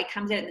cow, it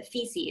comes out in the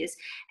feces.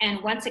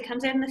 And once it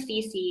comes out in the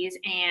feces,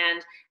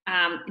 and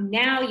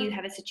now you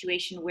have a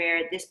situation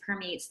where this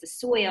permeates the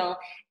soil,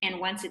 and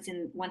once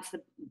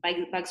the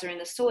bugs are in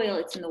the soil,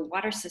 it's in the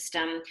water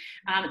system.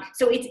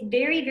 So it's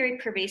very, very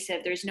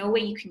pervasive. There's no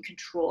way you can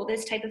control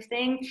this type of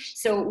thing.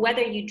 So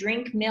whether you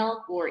drink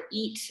milk or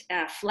eat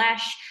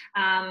flesh,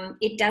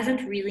 it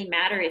doesn't really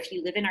matter. If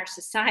you live in our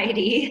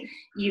society,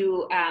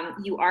 you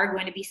are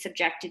going to be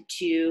subjected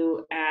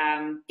to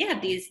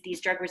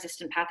these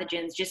drug-resistant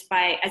pathogens just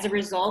as a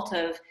result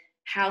of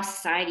how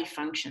society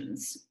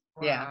functions.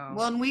 Yeah.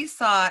 Well, and we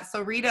saw,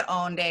 so Rita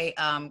owned a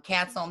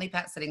cats only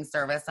pet sitting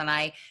service, and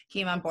I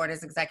came on board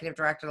as executive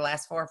director the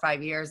last 4 or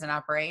 5 years in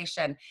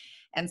operation.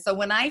 And so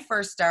when I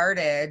first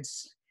started,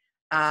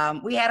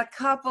 we had a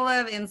couple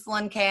of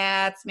insulin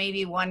cats,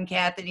 maybe one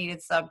cat that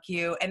needed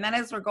sub-Q. And then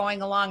as we're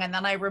going along, and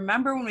then I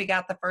remember when we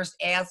got the first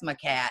asthma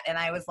cat, and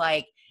I was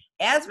like,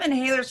 asthma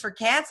inhalers for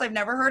cats? I've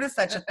never heard of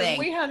such a thing.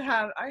 We'd had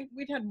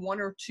 1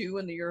 or 2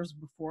 in the years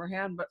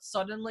beforehand, but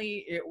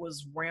suddenly it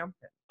was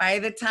rampant. By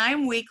the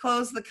time we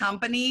closed the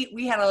company,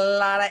 we had a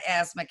lot of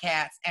asthma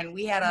cats, and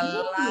we had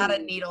a lot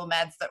of needle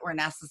meds that were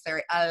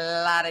necessary,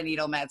 a lot of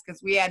needle meds,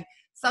 because we had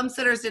some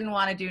sitters didn't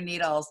want to do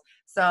needles.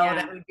 So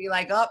that would be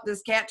like, oh,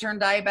 this cat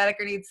turned diabetic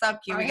or needs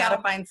sub-Q. We got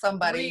to find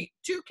somebody.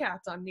 2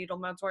 cats on needle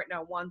meds right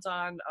now. One's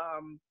on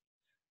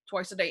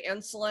twice a day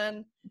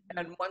insulin,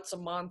 and once a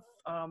month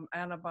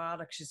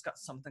antibiotics. She's got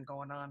something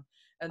going on.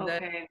 And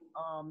Okay.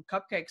 then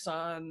Cupcake's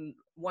on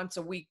once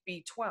a week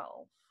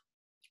B12.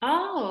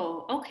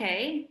 Oh,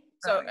 okay.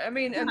 So, I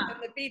mean, and Huh.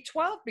 the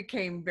B12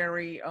 became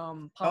very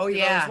popular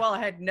yeah. as well. I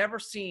had never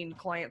seen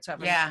clients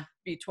having Yeah.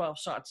 B12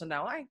 shots, and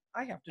now I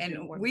have to do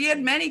And one. we had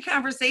many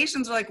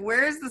conversations like,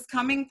 where is this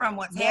coming from?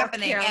 What's More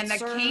happening? And the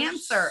cancers.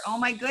 cancer. Oh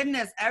my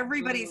goodness.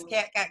 Everybody's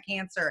cat got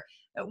cancer.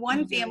 At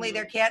one family,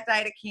 their cat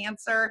died of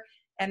cancer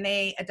and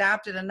they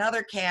adopted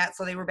another cat.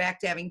 So they were back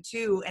to having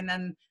two. And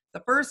then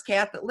the first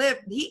cat that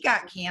lived, he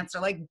got cancer,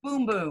 like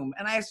boom, boom.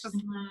 And I was just,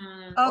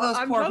 oh, those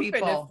I'm poor hoping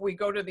people. if we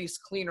go to these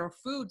cleaner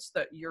foods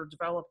that you're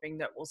developing,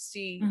 that we'll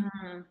see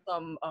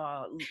some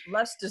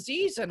less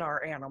disease in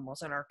our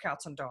animals, in our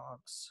cats and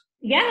dogs.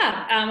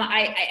 Yeah.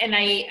 I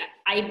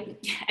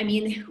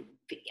mean,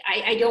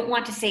 I don't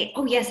want to say,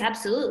 oh yes,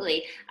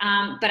 absolutely.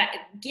 But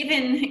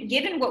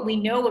given what we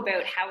know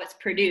about how it's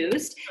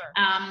produced,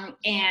 and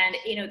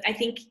I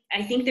think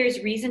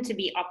there's reason to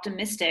be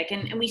optimistic.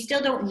 And we still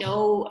don't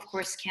know. Of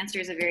course, cancer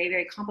is a very,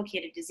 very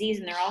complicated disease,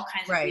 and there are all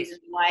kinds of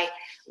reasons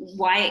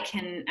why it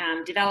can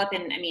develop.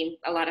 And I mean,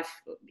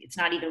 it's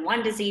not even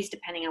one disease,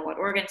 depending on what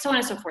organ, so on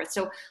and so forth.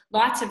 So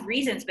lots of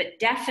reasons, but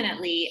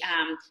definitely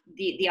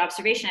the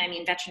observation. I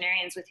mean,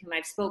 veterinarians with whom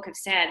I've spoke have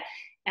said,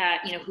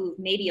 who've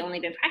maybe only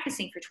been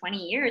practicing for 20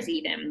 years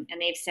even,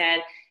 and they've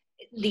said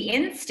the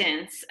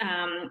instance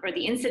or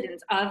the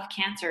incidence of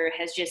cancer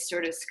has just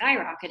sort of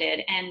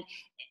skyrocketed, and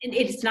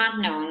it's not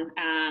known.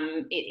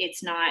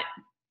 It's not.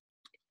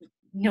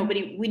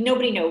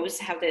 Nobody knows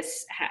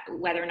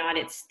whether or not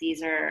it's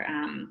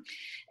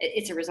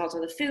a result of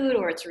the food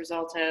or it's a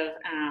result of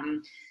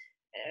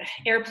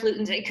air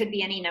pollutants. It could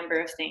be any number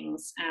of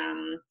things,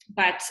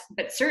 but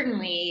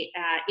certainly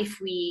if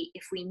we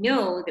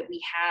know that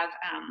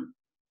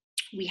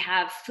we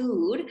have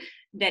food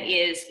that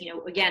is,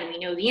 again, we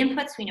know the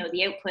inputs, we know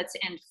the outputs,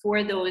 and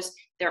for those,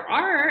 there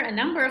are a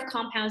number of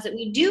compounds that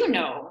we do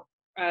know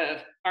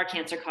are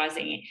cancer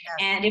causing. Yes.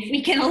 And if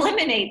we can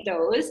eliminate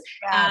those,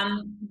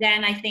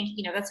 then I think,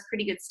 that's a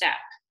pretty good step.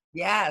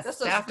 Yes, this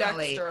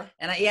definitely. Dexter,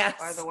 and yes,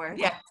 by the way.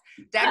 Yes.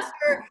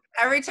 Dexter,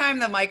 every time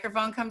the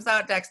microphone comes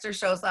out, Dexter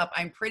shows up.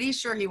 I'm pretty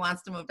sure he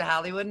wants to move to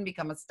Hollywood and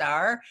become a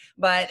star,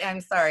 but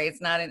I'm sorry,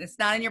 it's not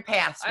in your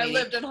path. I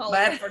lived in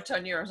Hollywood for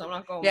 10 years. I'm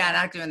not going. Yeah,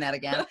 not doing that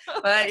again.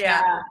 But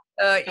yeah.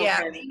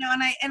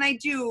 And I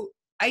do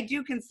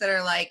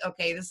consider, like,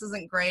 okay, this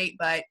isn't great,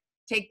 but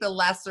take the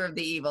lesser of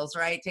the evils,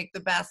 right? Take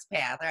the best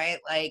path, right?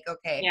 Like,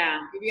 okay,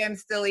 maybe I'm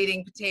still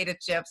eating potato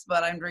chips,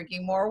 but I'm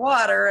drinking more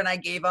water and I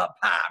gave up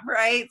pop,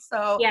 right?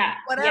 So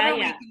whatever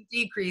we can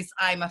decrease,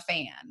 I'm a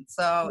fan.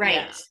 So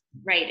right,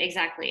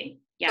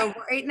 exactly. Yeah.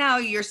 So right now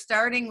you're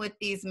starting with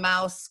these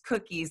mouse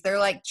cookies. They're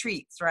like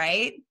treats,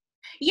 right?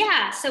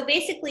 Yeah. So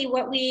basically,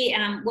 what we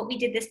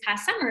did this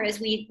past summer is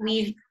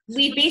we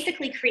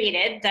basically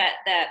created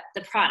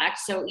the product.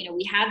 So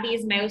we have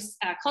these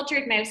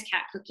cultured mouse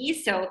cat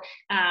cookies. So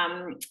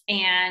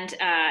and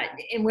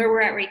where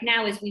we're at right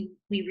now is we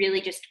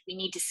really we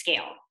need to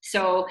scale.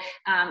 So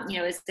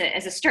as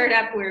a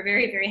startup, we're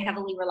very, very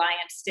heavily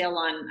reliant still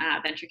on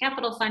venture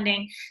capital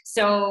funding.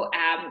 So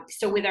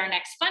with our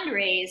next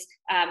fundraise,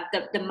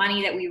 the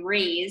money that we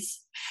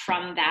raise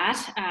from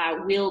that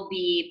will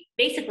be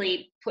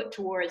basically put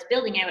towards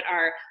building out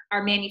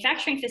our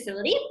manufacturing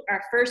facility,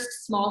 our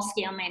first small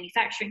scale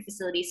manufacturing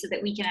facility, so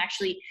that we can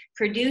actually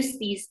produce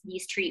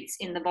these treats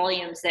in the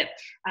volumes that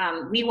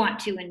we want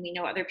to, and we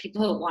know other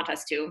people want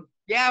us to.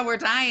 Yeah, we're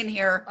dying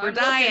here. We're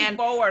dying. Looking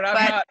forward.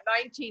 I've got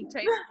 19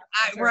 tapes.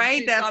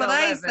 Right, that's what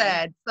 11. I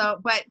said.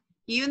 So, but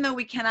even though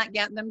we cannot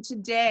get them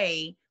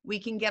today, we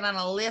can get on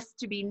a list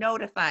to be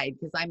notified,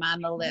 because I'm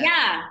on the list.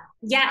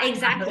 Yeah,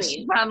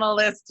 exactly. I'm on the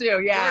list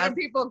too. Yeah. Where do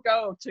people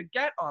go to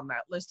get on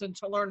that list and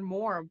to learn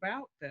more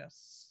about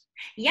this?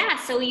 Yeah,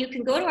 so you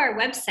can go to our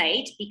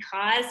website,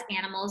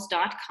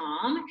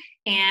 becauseanimals.com,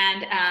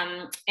 and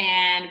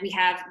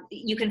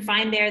you can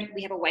find there,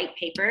 we have a white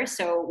paper.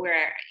 So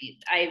where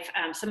I've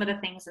some of the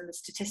things and the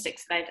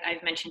statistics that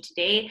I've mentioned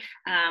today,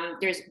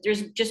 there's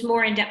just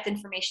more in-depth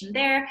information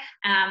there,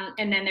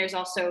 and then there's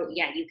also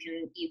you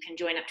can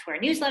join up to our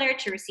newsletter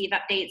to receive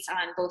updates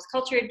on both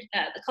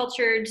the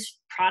cultured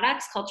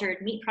products,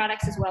 cultured meat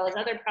products, as well as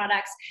other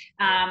products.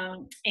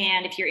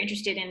 And if you're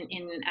interested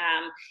in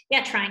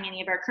trying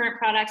any of our current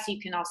products, you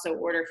can also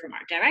order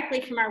directly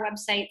from our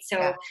website.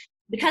 So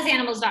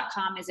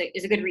becauseanimals.com is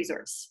a good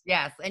resource.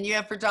 Yes, and you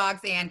have for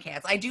dogs and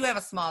cats. I do have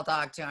a small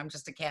dog too. I'm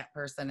just a cat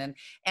person, and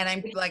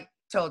I'm like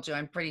told you,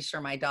 I'm pretty sure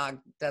my dog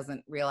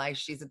doesn't realize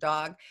she's a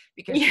dog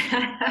because she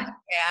likes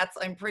cats.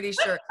 I'm pretty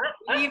sure.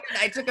 I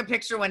took a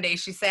picture one day.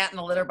 She sat in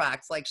the litter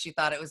box like she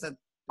thought it was a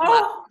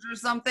or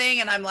something,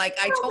 and I'm like,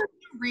 I told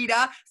you,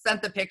 Rita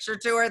sent the picture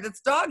to her. This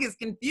dog is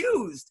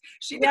confused.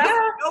 She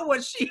doesn't know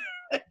what she is.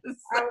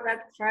 Oh,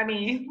 that's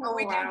funny. So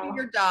we do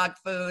your dog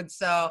food.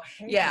 So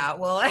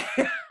we'll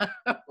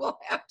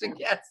have to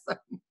get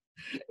some.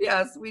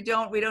 Yes, we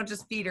don't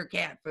just feed her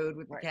cat food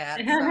with the cat.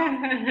 So.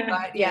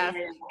 But Yeah,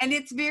 yes, and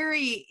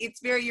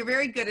you're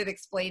very good at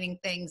explaining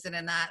things in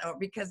a not, or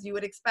because you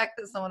would expect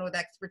that someone with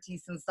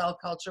expertise in cell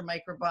culture,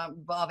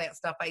 microbiome, all that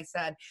stuff I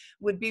said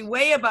would be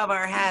way above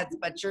our heads,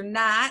 but you're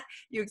not.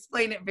 You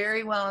explain it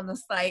very well on the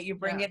site. You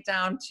bring it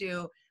down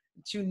to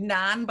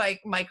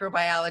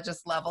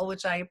non-microbiologist level,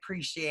 which I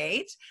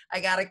appreciate. I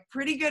got a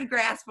pretty good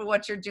grasp of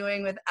what you're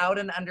doing without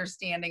an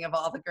understanding of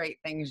all the great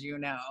things you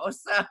know.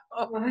 So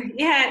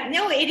yeah,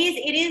 no, it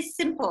is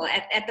simple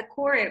at the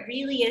core. It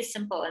really is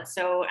simple, and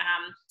so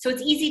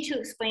it's easy to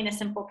explain a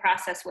simple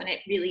process when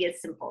it really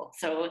is simple.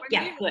 So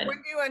good. When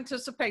do you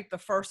anticipate the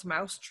first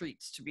mouse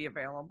treats to be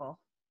available?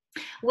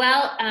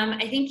 Well,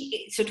 I think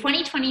so.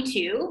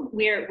 2022,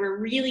 we're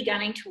really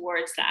gunning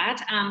towards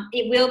that.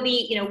 It will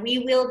be, we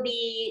will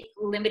be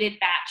limited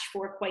batch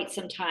for quite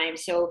some time.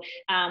 So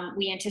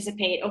we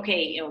anticipate,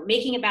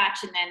 making a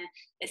batch and then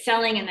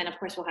selling, and then of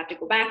course we'll have to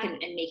go back and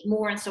make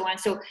more and so on.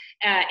 So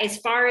as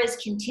far as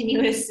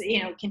continuous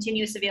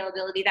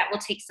availability, that will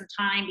take some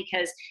time,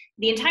 because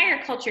the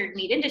entire cultured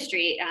meat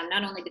industry,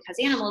 not only Because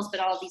Animals, but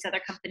all of these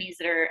other companies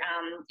that are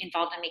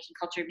involved in making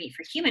cultured meat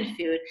for human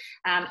food,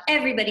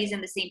 everybody's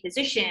in the same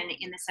position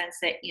in the sense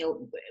that,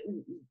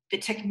 the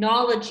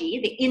technology,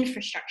 the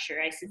infrastructure,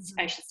 I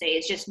should say,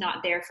 is just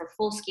not there for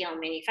full scale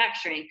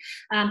manufacturing.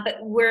 But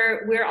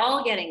we're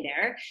all getting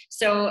there.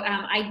 So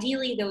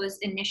ideally, those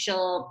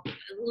initial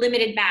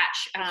limited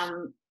batch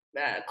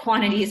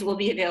quantities will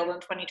be available in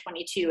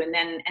 2022, and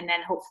then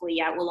hopefully,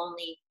 will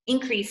only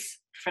increase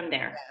from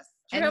there.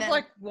 yes. Do you have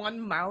like one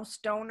mouse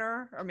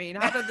donor? I mean,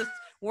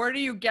 where do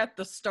you get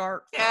the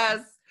start from?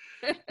 Yes.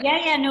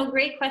 No,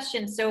 great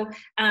question. So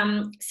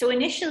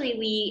initially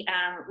we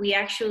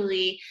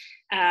actually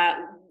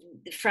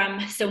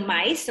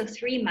mice,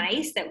 3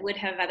 mice that would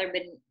have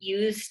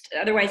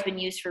otherwise been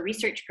used for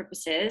research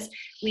purposes.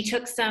 We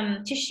took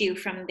some tissue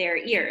from their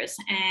ears,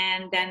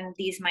 and then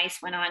these mice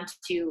went on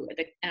to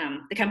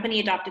the company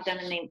adopted them,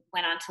 and they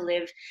went on to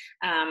live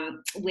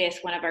with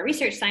one of our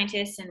research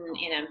scientists in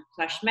a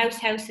plush mouse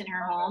house in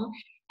her home.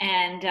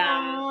 And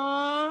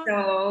That's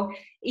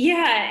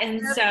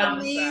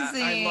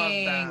amazing. I love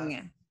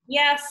that.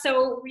 Yeah,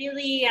 so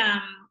really,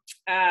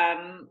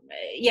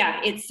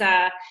 it's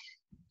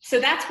so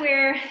that's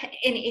where, and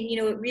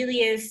it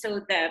really is.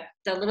 So the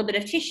little bit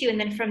of tissue, and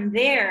then from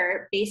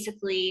there,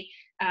 basically,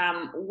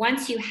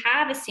 once you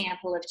have a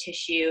sample of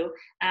tissue,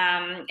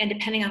 and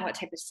depending on what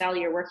type of cell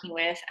you're working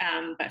with,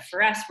 but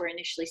for us, we're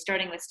initially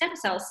starting with stem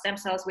cells,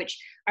 which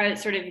are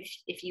sort of,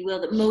 if you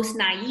will, the most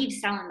naive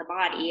cell in the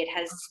body. It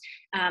has,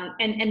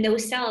 and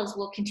those cells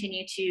will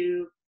continue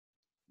to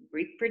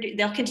reproduce,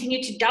 they'll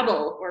continue to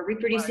double or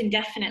reproduce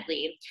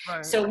indefinitely.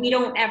 So we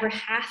don't ever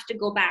have to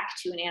go back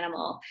to an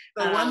animal.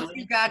 So once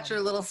you got your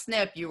little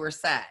snip, you were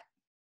set.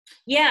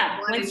 Yeah,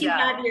 once you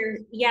have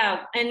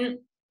and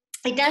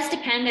it does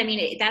depend. I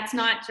mean, that's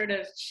not sort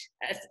of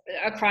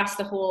across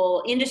the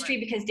whole industry,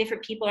 because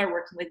different people are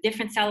working with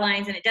different cell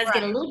lines, and it does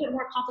get a little bit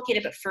more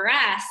complicated. But for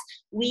us,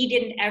 we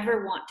didn't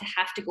ever want to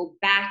have to go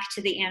back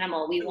to the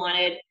animal. We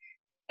wanted,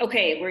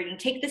 we're going to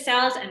take the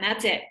cells, and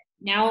that's it.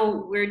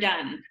 Now we're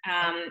done.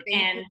 Thank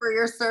you for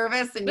your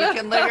service, and you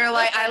can live your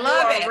life. I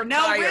love it. Retired.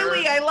 No,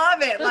 really, I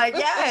love it. Like,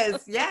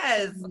 yes.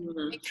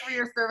 Thank you for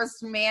your service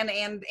to man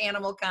and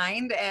animal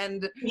kind,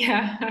 and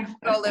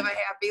go live a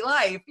happy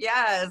life.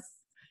 Yes.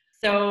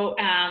 So,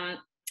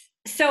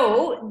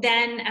 so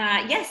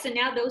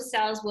now those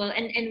cells will,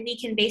 and we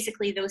can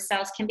basically, those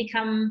cells can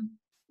become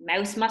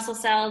mouse muscle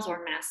cells,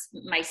 or mouse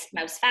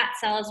fat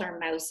cells, or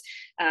mouse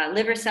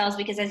liver cells,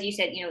 because as you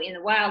said, in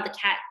the wild, the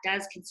cat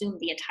does consume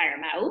the entire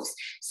mouse.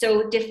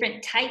 So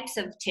different types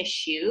of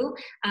tissue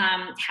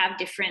have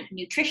different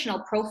nutritional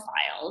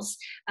profiles.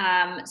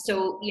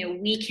 So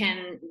we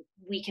can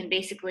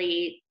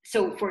basically,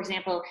 so for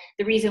example,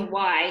 the reason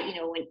why,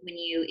 when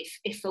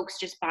if folks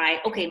just buy,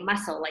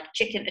 muscle, like a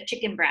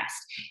chicken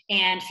breast,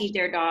 and feed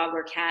their dog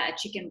or cat a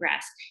chicken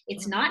breast,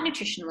 it's not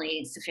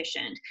nutritionally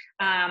sufficient.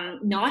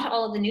 Not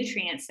all of the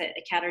nutrients that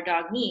a cat or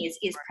dog needs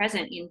is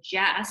present in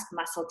just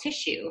muscle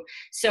tissue.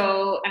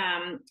 So,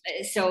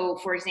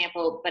 for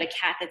example, but a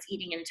cat that's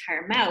eating an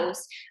entire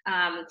mouse,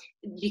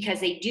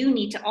 because they do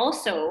need to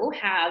also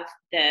have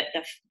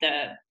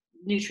the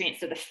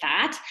nutrients of the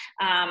fat,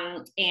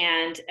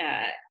 and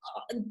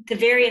the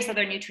various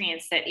other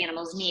nutrients that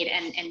animals need,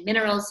 and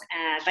minerals,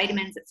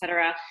 vitamins,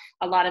 etc.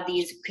 A lot of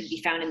these could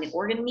be found in the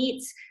organ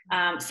meats.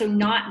 So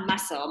not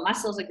muscle.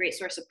 Muscle is a great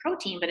source of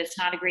protein, but it's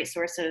not a great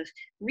source of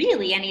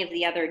really any of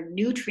the other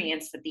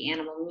nutrients that the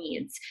animal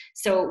needs.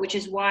 So, which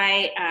is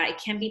why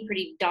it can be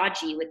pretty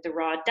dodgy with the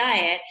raw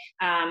diet,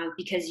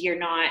 because you're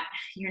not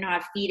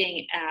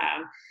feeding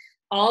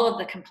all of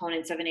the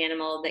components of an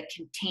animal that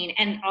contain,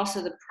 and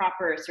also the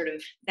proper sort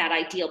of that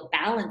ideal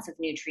balance of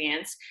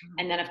nutrients.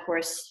 And then of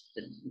course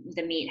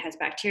the meat has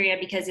bacteria,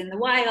 because in the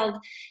wild,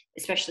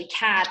 especially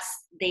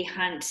cats, they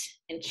hunt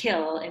and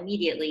kill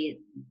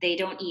immediately. They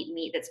don't eat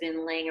meat that's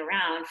been laying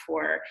around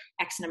for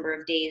X number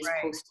of days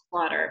post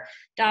slaughter.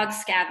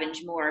 Dogs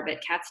scavenge more,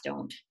 but cats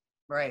don't.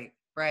 Right.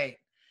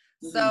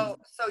 So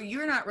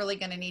you're not really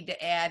going to need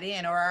to add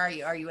in, or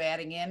are you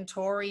adding in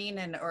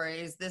taurine, or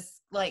is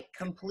this like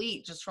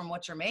complete just from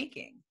what you're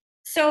making?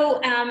 So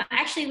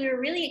actually, we were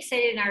really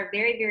excited in our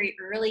very, very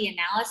early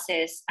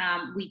analysis.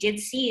 We did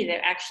see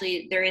that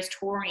actually there is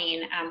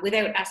taurine.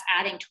 Without us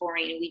adding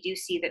taurine, we do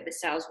see that the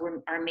cells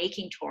are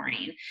making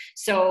taurine.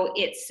 So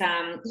it's,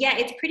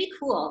 it's pretty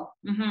cool.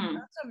 Mm-hmm.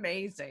 That's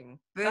amazing.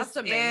 This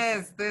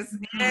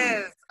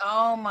is,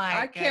 oh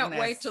my I can't goodness.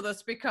 wait till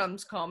this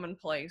becomes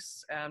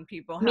commonplace and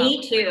people have.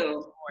 Me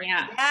too.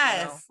 Yeah.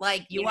 Yes.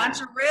 Like you want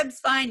your ribs,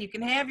 fine. You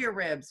can have your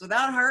ribs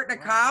without hurting a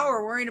cow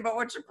or worrying about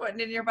what you're putting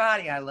in your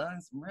body. I love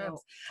some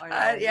ribs.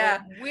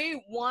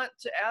 We want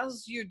to,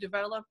 as you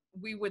develop,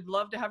 we would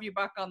love to have you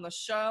back on the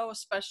show,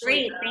 especially.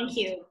 Great. Thank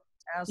you.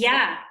 As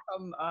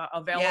become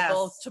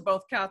available to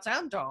both cats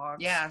and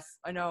dogs. Yes.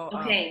 I know.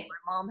 Okay.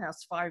 My mom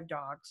has 5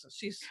 dogs.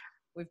 So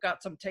we've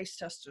got some taste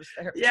testers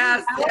there.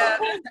 Yes.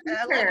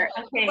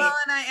 Okay. Well,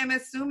 and I am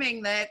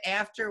assuming that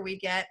after we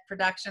get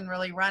production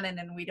really running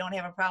and we don't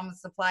have a problem with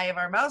supply of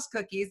our mouse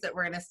cookies, that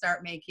we're going to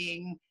start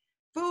making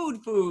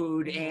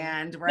food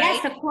and right.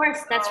 Yes, of course.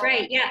 That's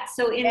right. Yeah.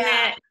 So in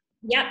that.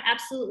 Yep,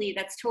 absolutely.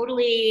 That's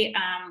totally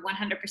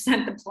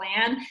 100% the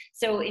plan.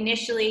 So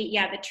initially,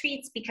 the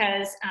treats,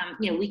 because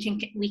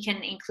we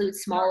can include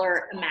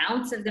smaller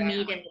amounts of the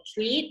meat in the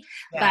treat,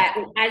 but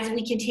as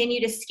we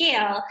continue to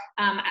scale,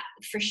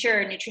 for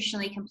sure,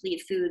 nutritionally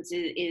complete foods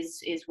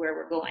is where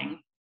we're going.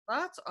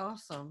 That's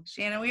awesome.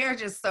 Shannon, we are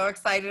just so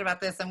excited about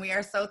this, and we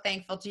are so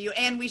thankful to you.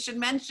 And we should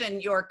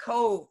mention your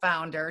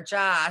co-founder,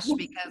 Josh,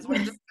 because we're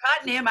just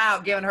cutting him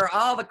out, giving her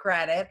all the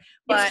credit.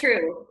 But it's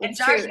true. It's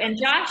true. And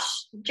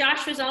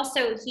Josh was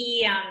also,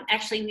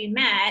 actually we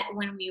met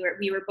when we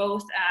were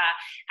both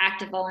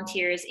active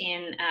volunteers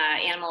in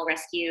animal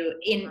rescue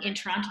in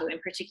Toronto in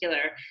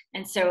particular.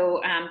 And so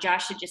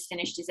Josh had just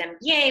finished his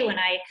MBA when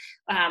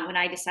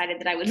I decided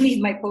that I would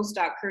leave my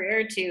postdoc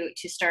career to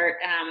start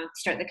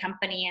the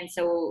company. And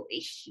so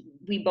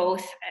we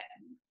both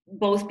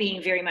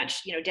being very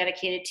much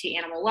dedicated to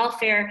animal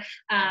welfare,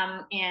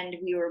 and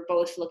we were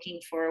both looking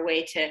for a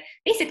way to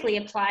basically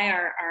apply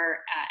our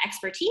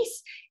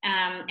expertise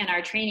and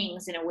our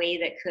trainings in a way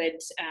that could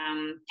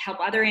help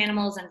other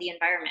animals and the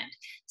environment.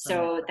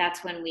 So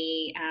that's when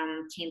we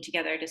came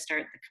together to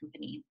start the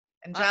company.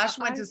 And Josh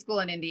went to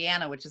school in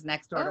Indiana, which is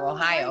next door to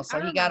Ohio,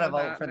 so he got a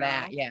vote for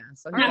that. Yeah.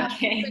 So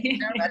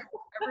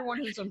everyone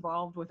who's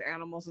involved with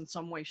animals in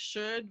some way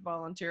should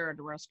volunteer at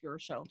a rescue or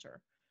shelter.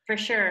 For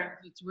sure.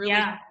 It's really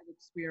a good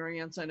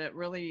experience, and it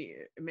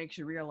makes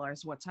you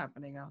realize what's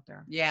happening out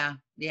there. Yeah.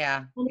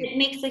 And it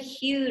makes a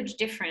huge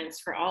difference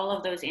for all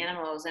of those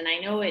animals. And I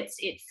know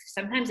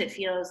sometimes it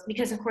feels,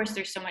 because of course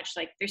there's so much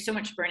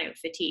burnout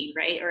fatigue,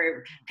 right?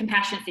 Or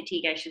compassion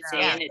fatigue, I should say.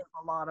 Yeah, and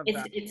a lot of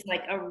it's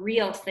like a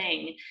real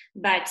thing.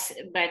 But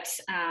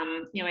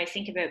I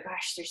think about,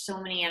 gosh, there's so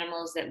many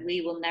animals that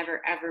we will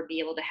never ever be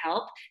able to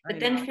help. But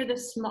then for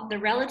the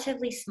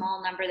relatively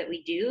small number that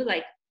we do,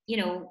 like,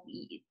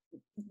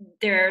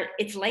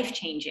 it's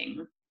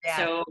life-changing.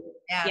 So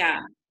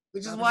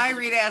which is why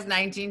Rita has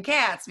 19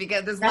 cats,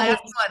 because this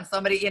last one,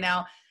 somebody,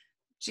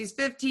 she's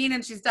 15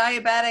 and she's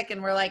diabetic,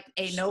 and we're like,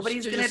 hey,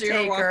 nobody's gonna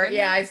take her.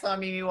 I saw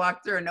Mimi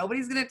walk through, and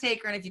nobody's gonna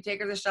take her, and if you take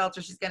her to the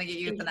shelter, she's gonna get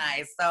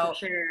euthanized. So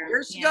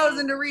here she goes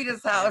into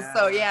Rita's house.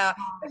 So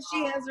but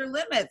she has her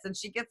limits, and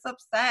she gets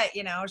upset.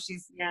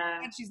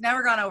 She's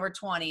never gone over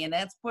 20, and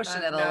that's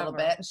pushing it a little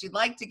bit, and she'd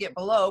like to get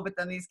below, but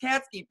then these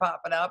cats keep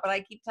popping up, and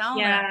I keep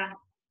telling her,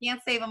 can't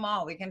save them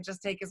all. We can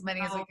just take as many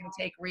as we can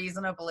take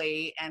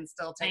reasonably and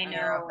still take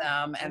care of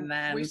them. And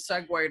then we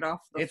segued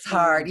off. It's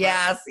hard.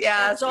 Yes.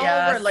 It's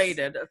all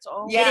related. It's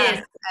all.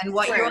 Yes. And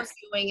what you're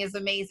doing is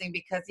amazing,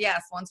 because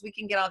once we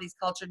can get all these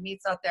cultured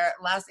meats out there,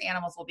 less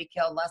animals will be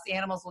killed. Less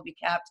animals will be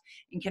kept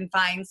in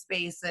confined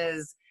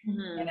spaces,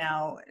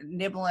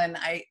 nibbling.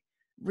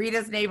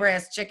 Rita's neighbor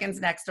has chickens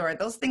next door.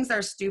 Those things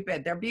are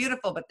stupid. They're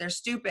beautiful, but they're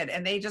stupid.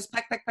 And they just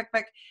peck.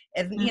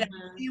 And,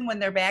 when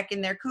they're back in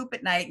their coop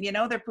at night,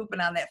 they're pooping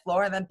on that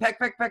floor, and then peck.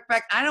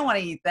 I don't want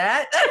to eat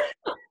that.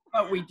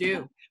 But we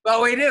do.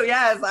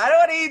 Yes. I don't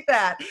want to eat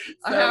that.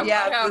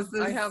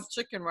 So, I have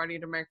chicken ready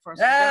to make for us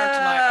for dinner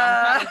tonight.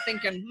 I'm kind of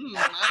thinking,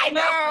 I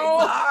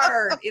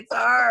know. It's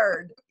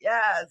hard.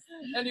 Yes.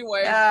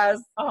 Anyway.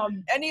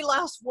 Any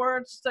last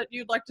words that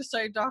you'd like to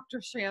say,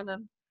 Dr.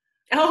 Shannon?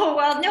 Oh,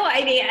 well, no,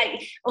 I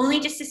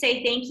only just to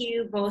say thank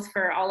you both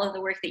for all of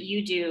the work that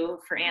you do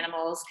for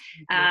animals.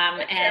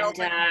 To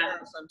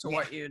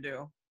what you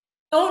do.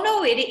 Oh,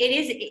 no, it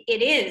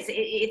is.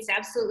 It's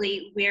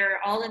absolutely, we're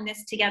all in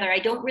this together. I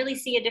don't really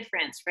see a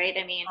difference, right?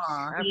 I mean,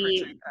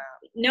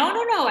 no,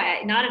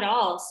 not at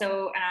all.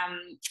 So,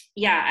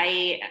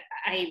 I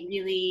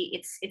really,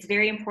 it's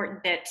very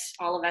important that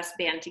all of us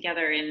band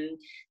together in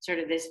sort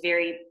of this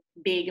very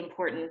big,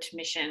 important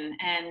mission,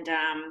 and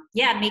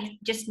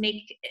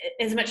make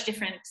as much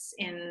difference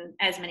in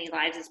as many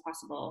lives as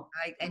possible.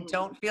 I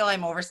don't feel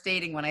I'm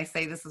overstating when I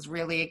say this is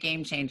really a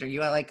game changer.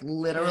 You are like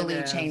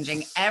literally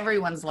changing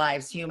everyone's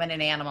lives, human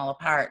and animal,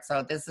 apart.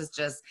 So this is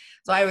just,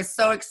 so I was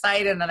so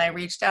excited, and I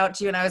reached out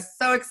to you, and I was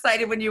so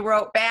excited when you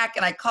wrote back,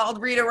 and I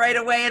called Rita right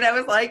away, and I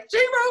was like, she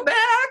wrote back.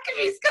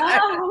 She's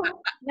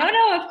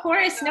No, of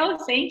course. No,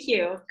 thank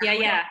you.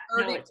 Yeah.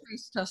 30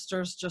 taste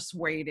testers just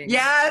waiting.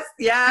 Yes.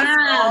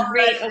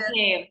 Great.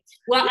 Okay.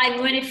 Well, I'm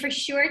going to for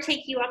sure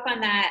take you up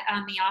on that,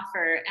 on the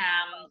offer.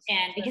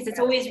 And because it's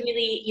always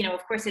really,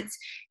 of course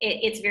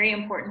it's very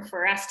important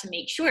for us to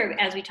make sure,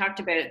 as we talked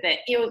about, that,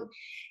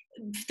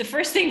 the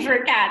first thing for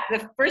a cat,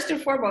 the first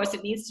and foremost,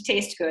 it needs to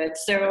taste good.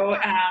 So,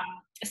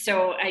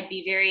 so I'd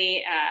be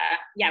very,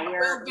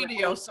 we'll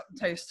video some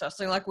taste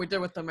testing like we did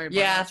with the Made by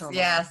Nacho.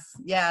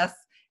 Yes.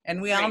 And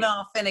we all know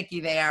how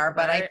finicky they are,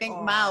 but I think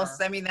mouse,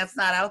 that's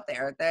not out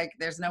there.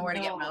 There's nowhere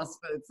to get mouse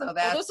food. So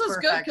that's this is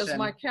good because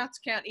my cats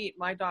can't eat.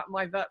 My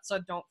vet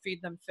said don't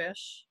feed them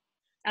fish.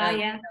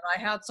 And I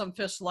had some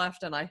fish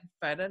left, and I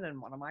fed it,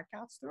 and one of my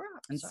cats threw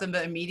up. And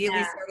Simba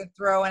immediately started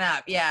throwing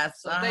up.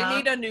 Yes. So they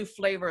need a new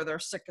flavor. They're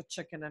sick of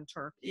chicken and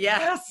turkey.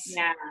 Yes.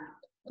 Yeah.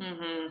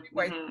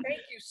 Anyway,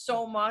 thank you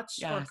so much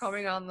for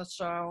coming on the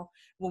show.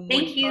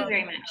 Thank you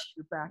very much.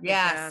 You back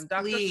again.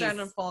 Dr. Please.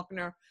 Shannon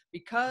Falconer,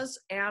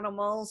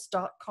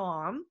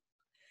 becauseanimals.com.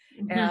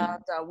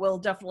 And we'll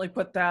definitely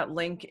put that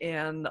link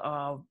in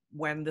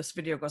when this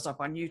video goes up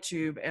on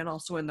YouTube, and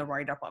also in the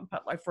write-up on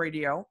Pet Life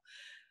Radio.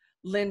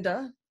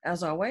 Linda,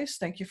 as always,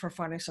 thank you for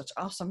finding such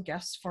awesome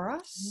guests for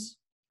us.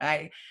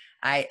 I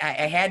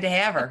had to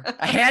have her.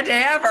 I had to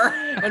have her.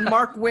 And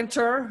Mark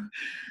Winter,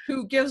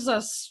 who gives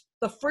us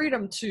the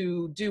freedom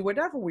to do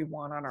whatever we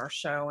want on our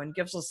show and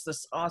gives us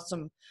this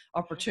awesome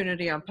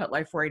opportunity on Pet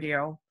Life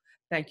Radio.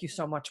 Thank you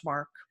so much,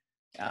 Mark.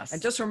 Yes.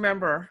 And just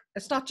remember,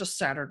 it's not just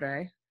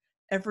Saturday.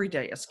 Every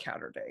day is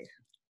Catterday.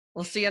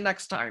 We'll see you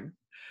next time.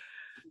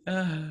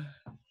 I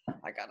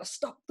gotta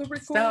stop the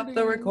recording. Stop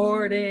the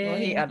recording. Well,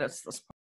 he edits this part.